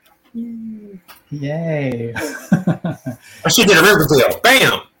back. Yay. I should get a Riverdale.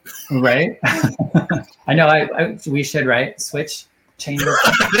 Bam. Right? I know we should, right? Switch, change it.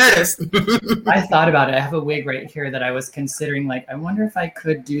 There it is. I thought about it. I have a wig right here that I was considering, like, I wonder if I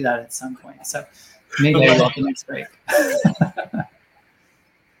could do that at some point. So maybe I will at the next break.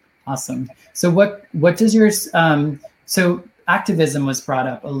 Awesome. So what does yours, so activism was brought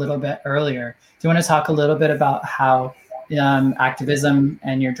up a little bit earlier. Do you want to talk a little bit about how activism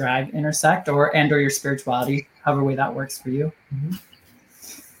and your drag intersect, or your spirituality, however way that works for you?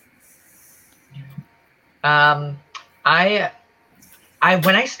 I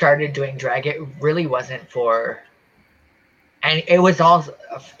when I started doing drag, it really wasn't for, and it was all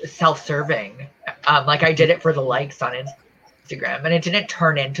self-serving. Like I did it for the likes on Instagram, and it didn't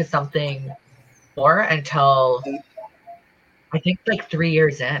turn into something more until I think like 3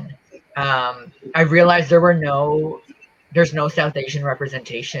 years in. I realized there's no South Asian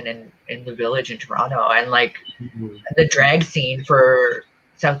representation in the village in Toronto, and like the drag scene for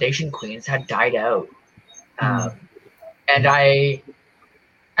South Asian queens had died out. And I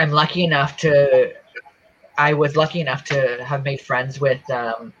was lucky enough to have made friends with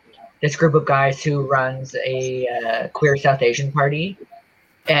this group of guys who runs a queer South Asian party,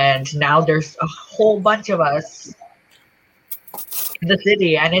 and now there's a whole bunch of us in the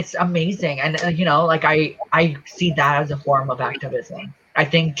city, and it's amazing. And you know, like I see that as a form of activism. I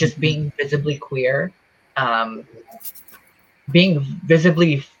think just being visibly queer, being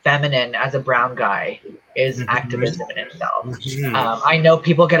visibly feminine as a brown guy is activism in itself. I know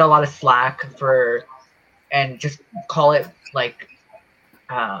people get a lot of slack for, and just call it like,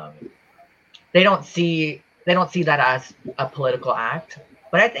 they don't see that as a political act,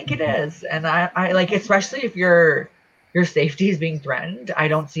 but I think it is. And I like, especially if your safety is being threatened, I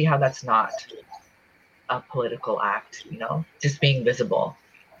don't see how that's not a political act, you know, just being visible.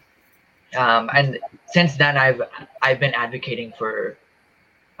 And since then, I've been advocating for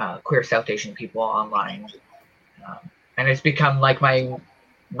queer South Asian people online, and it's become like my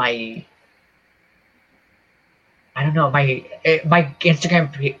I don't know, my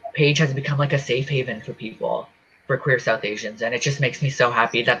Instagram page has become like a safe haven for people, for queer South Asians, and it just makes me so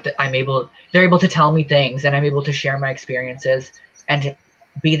happy that they're able to tell me things, and I'm able to share my experiences and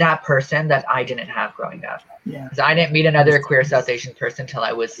be that person that I didn't have growing up. Yeah. Because I didn't meet another queer South Asian person until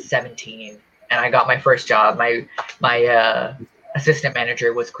I was 17, and I got my first job. My assistant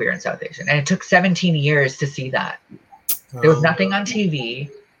manager was queer and South Asian, and it took 17 years to see that. There was nothing on TV.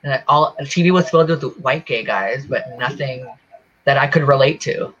 All TV was filled with white gay guys, but nothing that I could relate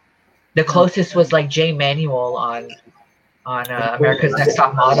to. The closest was like Jay Manuel on America's Next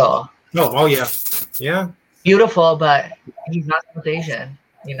Top Model. Oh yeah, yeah. Beautiful, but he's not South Asian,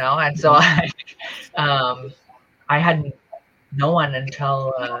 you know. And so I had no one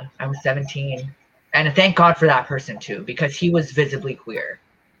until I was 17, and thank God for that person too, because he was visibly queer,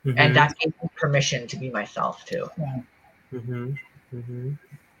 and that gave me permission to be myself too.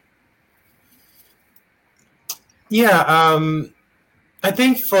 Yeah, I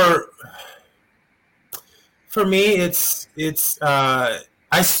think for me, it's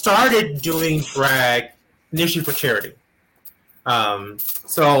I started doing drag initially for charity.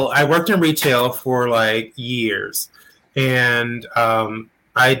 So I worked in retail for like years, and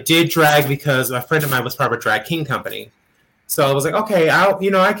I did drag because a friend of mine was part of a drag king company. So I was like, okay,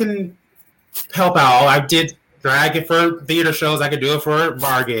 I can help out. I did drag it for theater shows. I could do it for a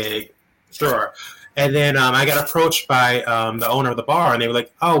bar gig, sure. And then I got approached by the owner of the bar, and they were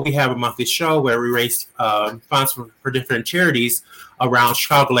like, "Oh, we have a monthly show where we raise funds for different charities around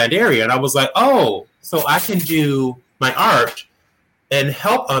Chicagoland area." And I was like, "Oh, so I can do my art and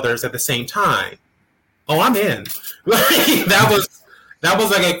help others at the same time." Oh, I'm in. that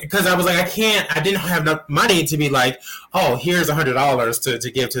was like because I was like, I didn't have enough money to be like, oh, here's $100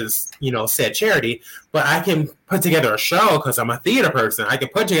 to give to this, said charity, but I can put together a show because I'm a theater person. I can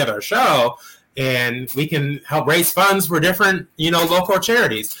put together a show and we can help raise funds for different, local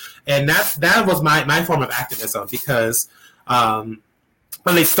charities. And that was my form of activism because, at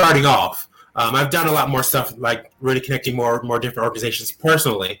least starting off, I've done a lot more stuff like really connecting more different organizations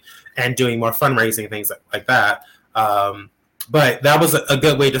personally and doing more fundraising, things like that. But that was a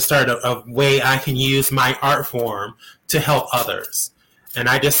good way to start a way I can use my art form to help others. And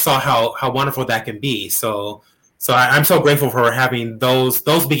I just saw how wonderful that can be. So I'm so grateful for having those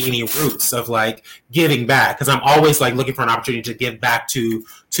beginning roots of like giving back, because I'm always like looking for an opportunity to give back to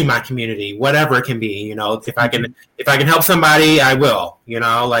my community, whatever it can be. If I can help somebody, I will.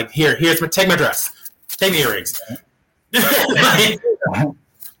 Like take my dress, take my earrings,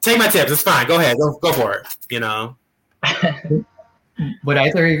 take my tips. It's fine. Go ahead, go for it. Would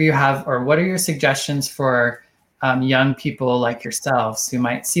either of you have, or what are your suggestions for young people like yourselves who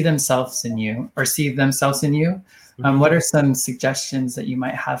might see themselves in you? What are some suggestions that you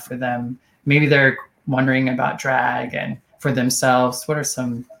might have for them? Maybe they're wondering about drag and for themselves. What are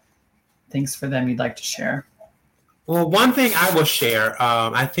some things for them you'd like to share? Well, one thing I will share,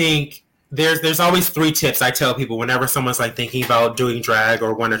 I think there's always 3 tips I tell people whenever someone's like thinking about doing drag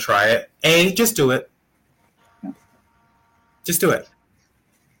or want to try it. A, just do it. Just do it.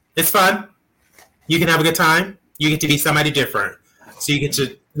 It's fun. You can have a good time. You get to be somebody different. So you get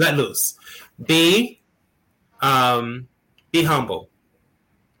to let loose. B, be humble.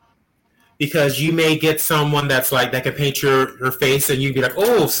 Because you may get someone that's like, that can paint your face and you'd be like,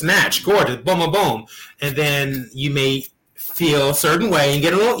 oh, snatch, gorgeous, boom, boom, boom. And then you may feel a certain way and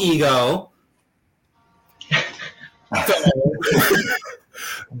get a little ego. So,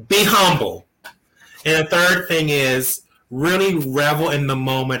 be humble. And the third thing is, really revel in the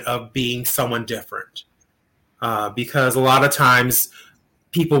moment of being someone different. Because a lot of times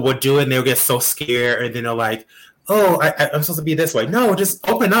people will do it and they'll get so scared and then they're like, oh, I'm supposed to be this way. No, just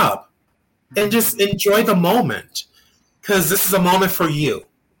open up and just enjoy the moment, because this is a moment for you.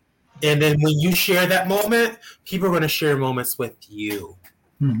 And then when you share that moment, people are going to share moments with you.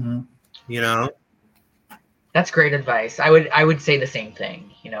 Mm-hmm. That's great advice. I would say the same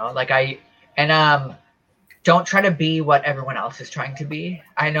thing, don't try to be what everyone else is trying to be.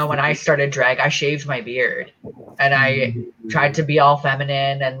 I know when I started drag, I shaved my beard and I tried to be all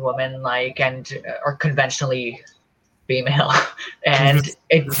feminine and woman-like or conventionally female, and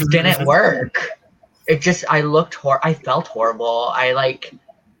it didn't work. I felt horrible. I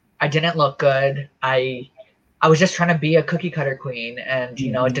didn't look good. I was just trying to be a cookie cutter queen, and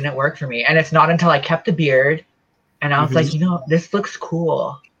it didn't work for me. And it's not until I kept the beard and I was like, this looks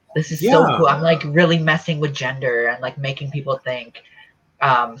cool. This is so cool. I'm like really messing with gender and like making people think.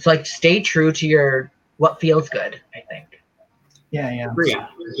 So like stay true to what feels good, I think. Yeah. Great.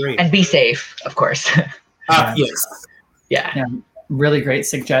 And be safe, of course. Yes. Yeah. Really great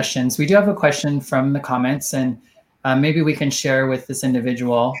suggestions. We do have a question from the comments, and maybe we can share with this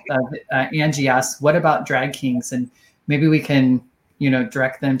individual. Angie asks, what about drag kings? And maybe we can,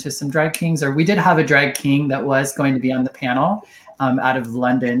 direct them to some drag kings. Or we did have a drag king that was going to be on the panel out of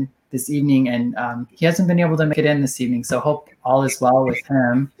London this evening, and he hasn't been able to make it in this evening. So hope all is well with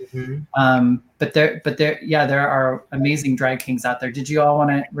him. Mm-hmm. But there are amazing drag kings out there. Did you all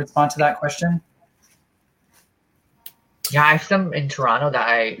want to respond to that question? Yeah, I have some in Toronto that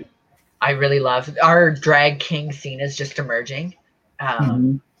I really love. Our drag king scene is just emerging.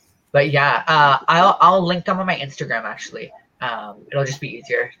 But yeah, I'll link them on my Instagram actually. It'll just be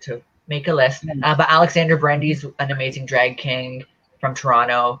easier to make a list. But Alexander Brandy's an amazing drag king from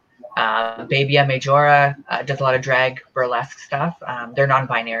Toronto. Babia Majora does a lot of drag burlesque stuff. They're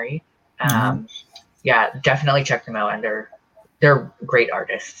non-binary. Yeah, definitely check them out, and they're great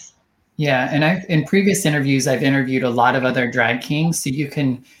artists. Yeah, and in previous interviews, I've interviewed a lot of other drag kings, so you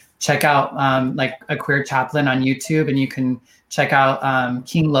can check out like A Queer Chaplain on YouTube, and you can check out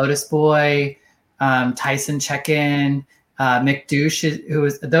King Lotus Boy, Tyson Check-In, McDouche, who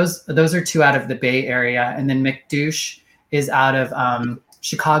is those are two out of the Bay Area, and then McDouche is out of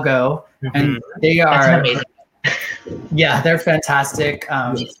Chicago, and they are yeah, they're fantastic.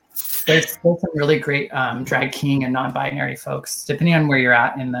 There's some really great drag king and non-binary folks, depending on where you're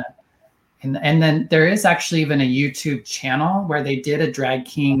at in the. And then there is actually even a YouTube channel where they did a drag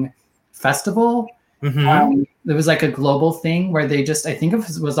king festival. It was like a global thing where they just, I think it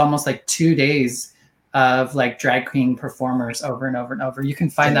was almost like 2 days of like drag queen performers over and over and over. You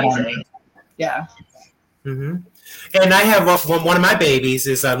can find that on. Yeah. And I have one of my babies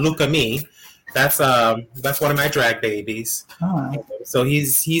is Luca Me. That's one of my drag babies. So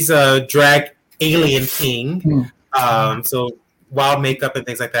he's a drag alien king. So wild makeup and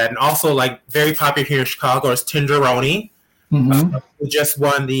things like that, and also like very popular here in Chicago is Tenderoni, who just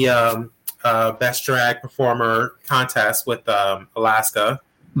won the best drag performer contest with Alaska.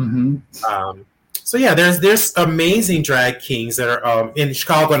 So yeah, there's amazing drag kings that are in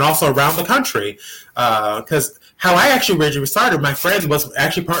Chicago and also around the country. Because how I actually originally started, my friend was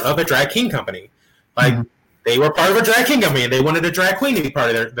actually part of a drag king company. Like they were part of a drag king company, and they wanted a drag queen to be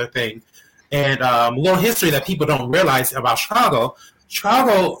part of their thing. And a little history that people don't realize about Chicago.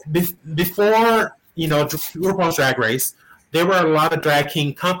 Before, RuPaul's Drag Race, there were a lot of drag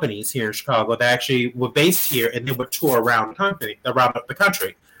king companies here in Chicago that actually were based here, and they would tour around the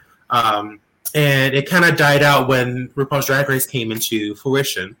country. And it kind of died out when RuPaul's Drag Race came into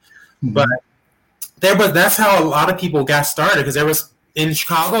fruition. But that's how a lot of people got started, because in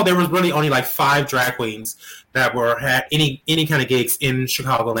Chicago, there was really only like 5 drag queens that had any kind of gigs in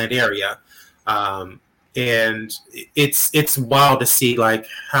Chicagoland area. And it's wild to see like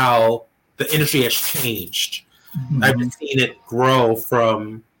how the industry has changed. I've been seeing it grow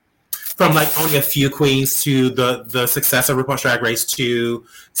from like only a few queens to the success of RuPaul's Drag Race to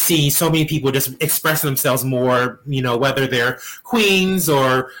see so many people just expressing themselves more, whether they're queens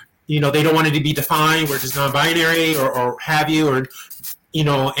or, they don't want it to be defined, we're just non-binary or have you, or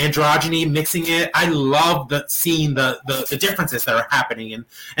androgyny, mixing it. I love seeing the differences that are happening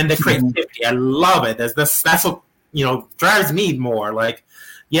and the creativity. I love it. That's what drives me more. Like,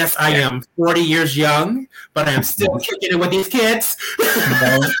 yes, I am 40 years young, but I am still kicking it with these kids.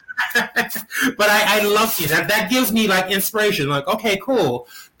 But I love seeing that. That gives me like inspiration. Like, okay, cool.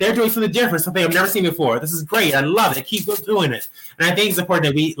 They're doing something different, something I've never seen before. This is great. I love it. Keep doing it. And I think it's important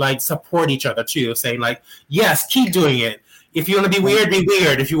that we like support each other too, saying like, yes, keep doing it. If you want to be weird, be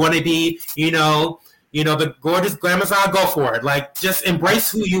weird. If you want to be, the gorgeous glamazon, go for it. Like, just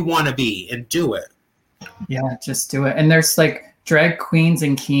embrace who you want to be and do it. Yeah, just do it. And there's like drag queens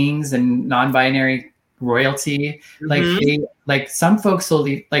and kings and non-binary royalty. Like some folks will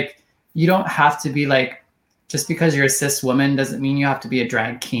like, you don't have to be like, just because you're a cis woman doesn't mean you have to be a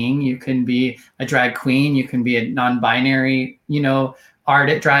drag king. You can be a drag queen. You can be a non-binary,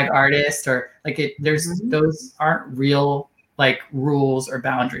 drag artist, or like those aren't real like rules or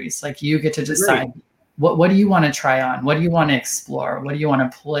boundaries. Like you get to decide what do you want to try on? What do you want to explore? What do you want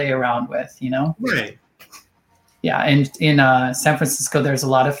to play around with, Right. Yeah. And in San Francisco, there's a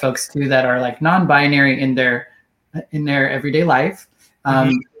lot of folks too that are like non-binary in their everyday life.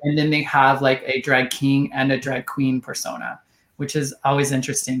 And then they have like a drag king and a drag queen persona, which is always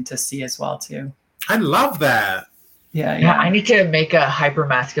interesting to see as well too. I love that. Yeah. I need to make a hyper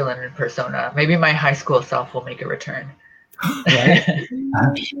masculine persona. Maybe my high school self will make a return. Right?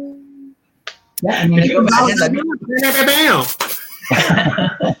 Yeah, I mean,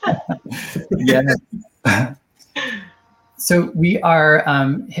 yeah. So we are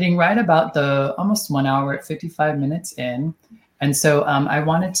hitting right about the almost 1 hour at 55 minutes in. And so I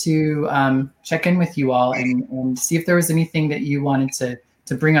wanted to check in with you all and see if there was anything that you wanted to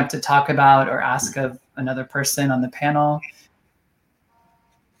bring up to talk about or ask of another person on the panel.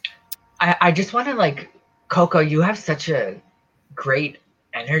 I just want to like, Coco, you have such a great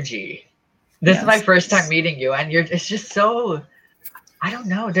energy. This is my first time meeting you, and it's just so, I don't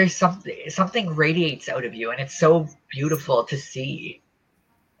know, there's something radiates out of you, and it's so beautiful to see.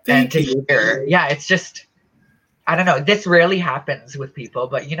 Thank and you. to hear. Yeah, it's just, I don't know. This rarely happens with people,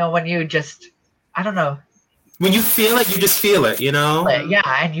 but you know, when you just, I don't know. When you feel it, you just feel it, you know? Yeah,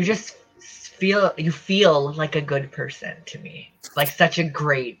 and you just feel like a good person to me. Like such a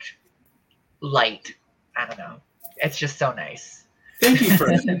great light. I don't know. It's just so nice. Thank you for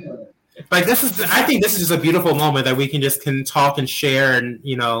like I think this is just a beautiful moment that we can talk and share and,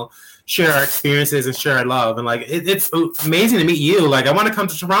 you know, share our experiences and share our love. And like it's amazing to meet you. Like I want to come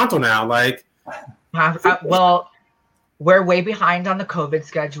to Toronto now. Like well, we're way behind on the COVID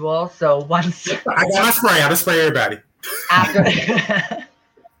schedule, so once I got my spray. I'll spray everybody. After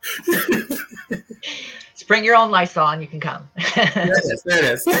just bring your own Lysol and you can come. There it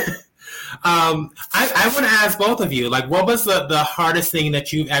is. I want to ask both of you, like, what was the hardest thing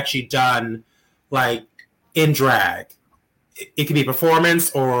that you've actually done, like, in drag? It could be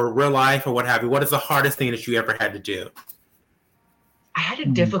performance or real life or what have you. What is the hardest thing that you ever had to do? I had a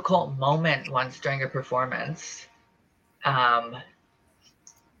difficult moment once during a performance. It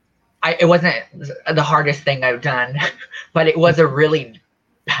wasn't the hardest thing I've done, but it was a really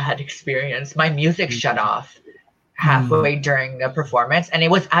bad experience. My music shut off halfway during the performance, and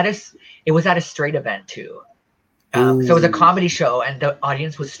it was at a straight event too. So it was a comedy show, and the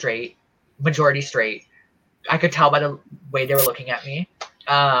audience was straight, majority straight. I could tell by the way they were looking at me.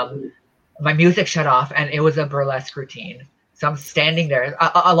 My music shut off, and it was a burlesque routine. So I'm standing there.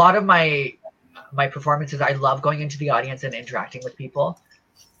 A lot of my performances, I love going into the audience and interacting with people.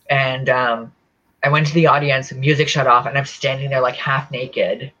 And I went to the audience, music shut off, and I'm standing there like half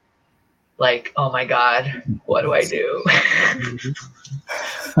naked. Like, oh my God, what do I do?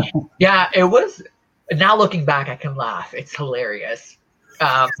 Yeah, it was, now looking back, I can laugh. It's hilarious.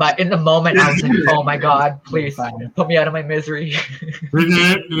 But in the moment, I was like, oh my God, please put me out of my misery.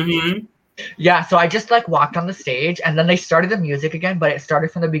 Yeah, so I just like walked on the stage, and then they started the music again, but it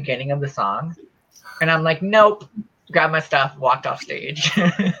started from the beginning of the song. And I'm like, nope, grabbed my stuff, walked off stage.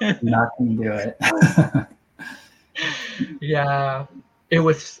 Not gonna do it. Yeah, it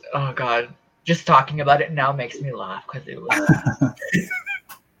was, oh God, just talking about it now makes me laugh because it was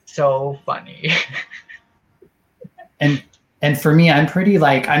so funny. And for me, I'm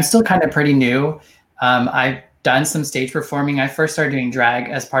still kind of pretty new. I've done some stage performing. I first started doing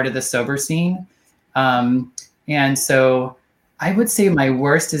drag as part of the sober scene. And so I would say my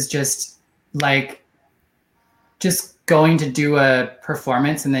worst is just going to do a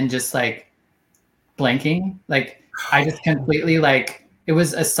performance and then just like blanking. Like I just completely it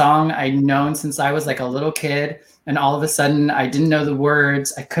was a song I'd known since I was like a little kid. And all of a sudden I didn't know the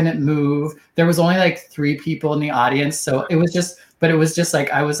words. I couldn't move. There was only like 3 people in the audience. So it was just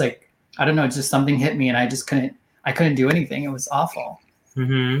like, I was like, I don't know, just something hit me and I couldn't do anything. It was awful.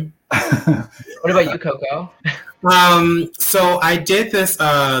 Mm-hmm. What about you, Coco? So I did this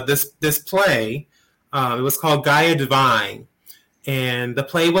play. It was called Gaia Divine. And the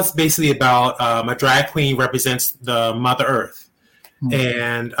play was basically about a drag queen represents the Mother Earth.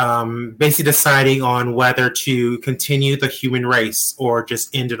 And basically deciding on whether to continue the human race or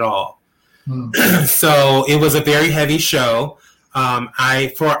just end it all. So it was a very heavy show. For an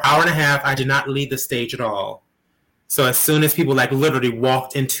hour and a half, I did not leave the stage at all. So as soon as people literally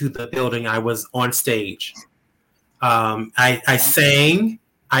walked into the building, I was on stage. I sang,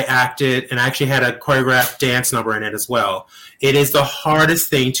 I acted, and I actually had a choreographed dance number in it as well. It is the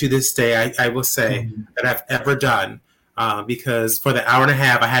hardest thing to this day, I will say, that I've ever done. Because for the hour and a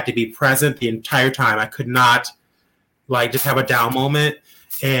half, I had to be present the entire time. I could not just have a down moment.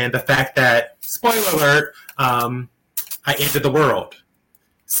 And the fact that, spoiler alert, I entered the world.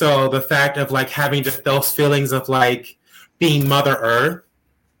 So the fact of having just those feelings of being Mother Earth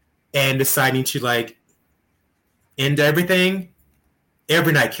and deciding to end everything,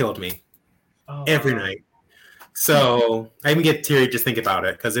 every night killed me. Oh, every night. So I even get teary just think about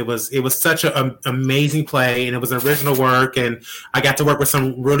it because it was such an amazing play and it was an original work and I got to work with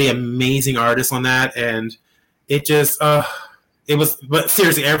some really amazing artists on that and it just it was. But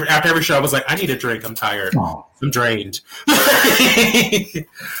seriously, after every show I was like, I need a drink. I'm tired. I'm drained. But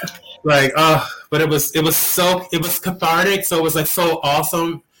it was cathartic. So it was so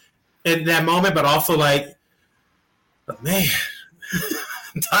awesome in that moment, but also man,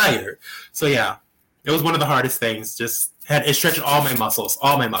 I'm tired. So yeah. It was one of the hardest things. It stretched all my muscles.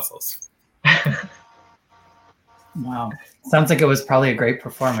 Wow. Sounds like it was probably a great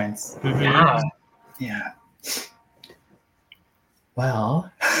performance. Mm-hmm. Yeah.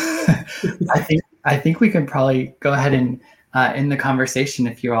 Well, I think we can probably go ahead and end the conversation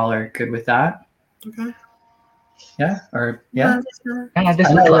if you all are good with that. Okay. Yeah. Or yeah. Yeah, this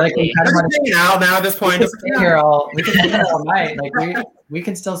is now at this point. We can stay here all night. We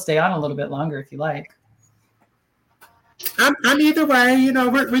can still stay on a little bit longer if you like. I'm either way. You know,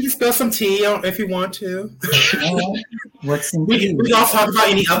 we can spill some tea if you want to. What's in we can also talk about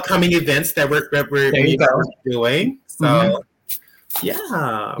any upcoming events that we're doing. So,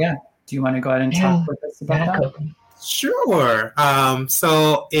 yeah. Do you want to go ahead and talk with us about that? Coco. Sure.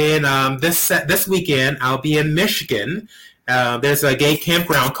 So in this weekend, I'll be in Michigan. There's a gay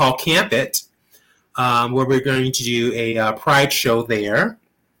campground called Camp It, where we're going to do a pride show there.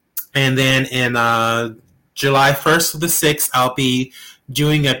 And then in July 1st to the 6th, I'll be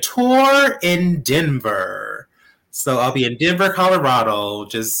doing a tour in Denver. So I'll be in Denver, Colorado,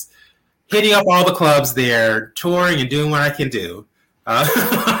 just hitting up all the clubs there, touring and doing what I can do.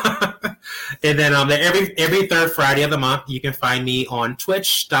 And then every third Friday of the month, you can find me on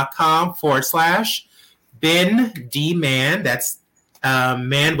twitch.com/Ben D Man. That's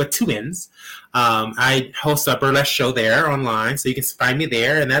man with 2 N's. I host a burlesque show there online, so you can find me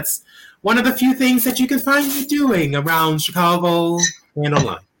there. And that's one of the few things that you can find me doing around Chicago and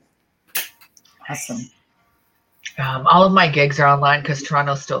online. Awesome. All of my gigs are online because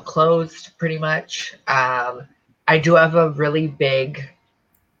Toronto's still closed, pretty much. I do have a really big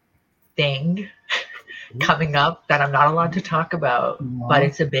thing coming up that I'm not allowed to talk about, but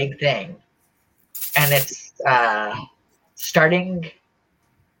it's a big thing. And it's starting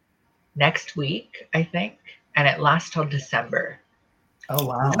next week, I think, and it lasts till December. Oh,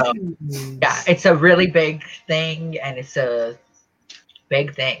 wow. So, yeah, it's a really big thing, and it's a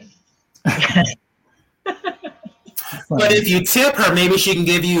big thing. But if you tip her, maybe she can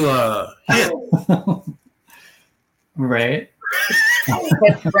give you a hint. Right.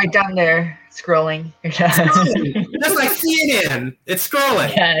 It's right down there, scrolling. That's like CNN. It's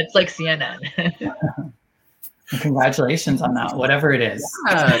scrolling. Yeah, it's like CNN. Congratulations on that, whatever it is.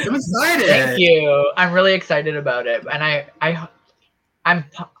 Yes, I'm excited. Thank you. I'm really excited about it, and I'm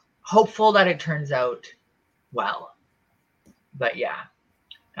hopeful that it turns out well. But yeah,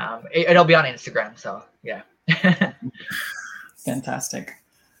 it'll be on Instagram. So yeah. Fantastic.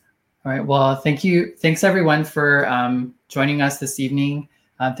 All right. Well, thank you. Thanks everyone for joining us this evening.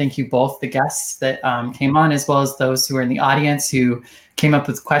 Thank you both the guests that came on, as well as those who are in the audience who came up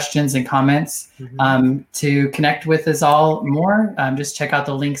with questions and comments. To connect with us all more, just check out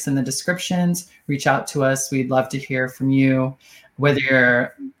the links in the descriptions. Reach out to us. We'd love to hear from you, whether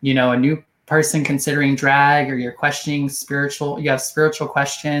you're, a new person considering drag, or you're questioning you have spiritual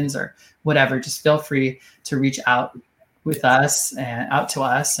questions or whatever. Just feel free to reach out with us and out to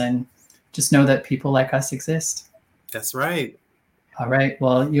us, and just know that people like us exist. That's right. All right.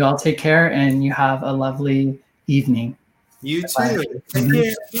 Well, you all take care, and you have a lovely evening. You too. Bye. Thank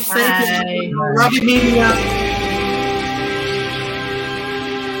you. Thank you. Love you, media.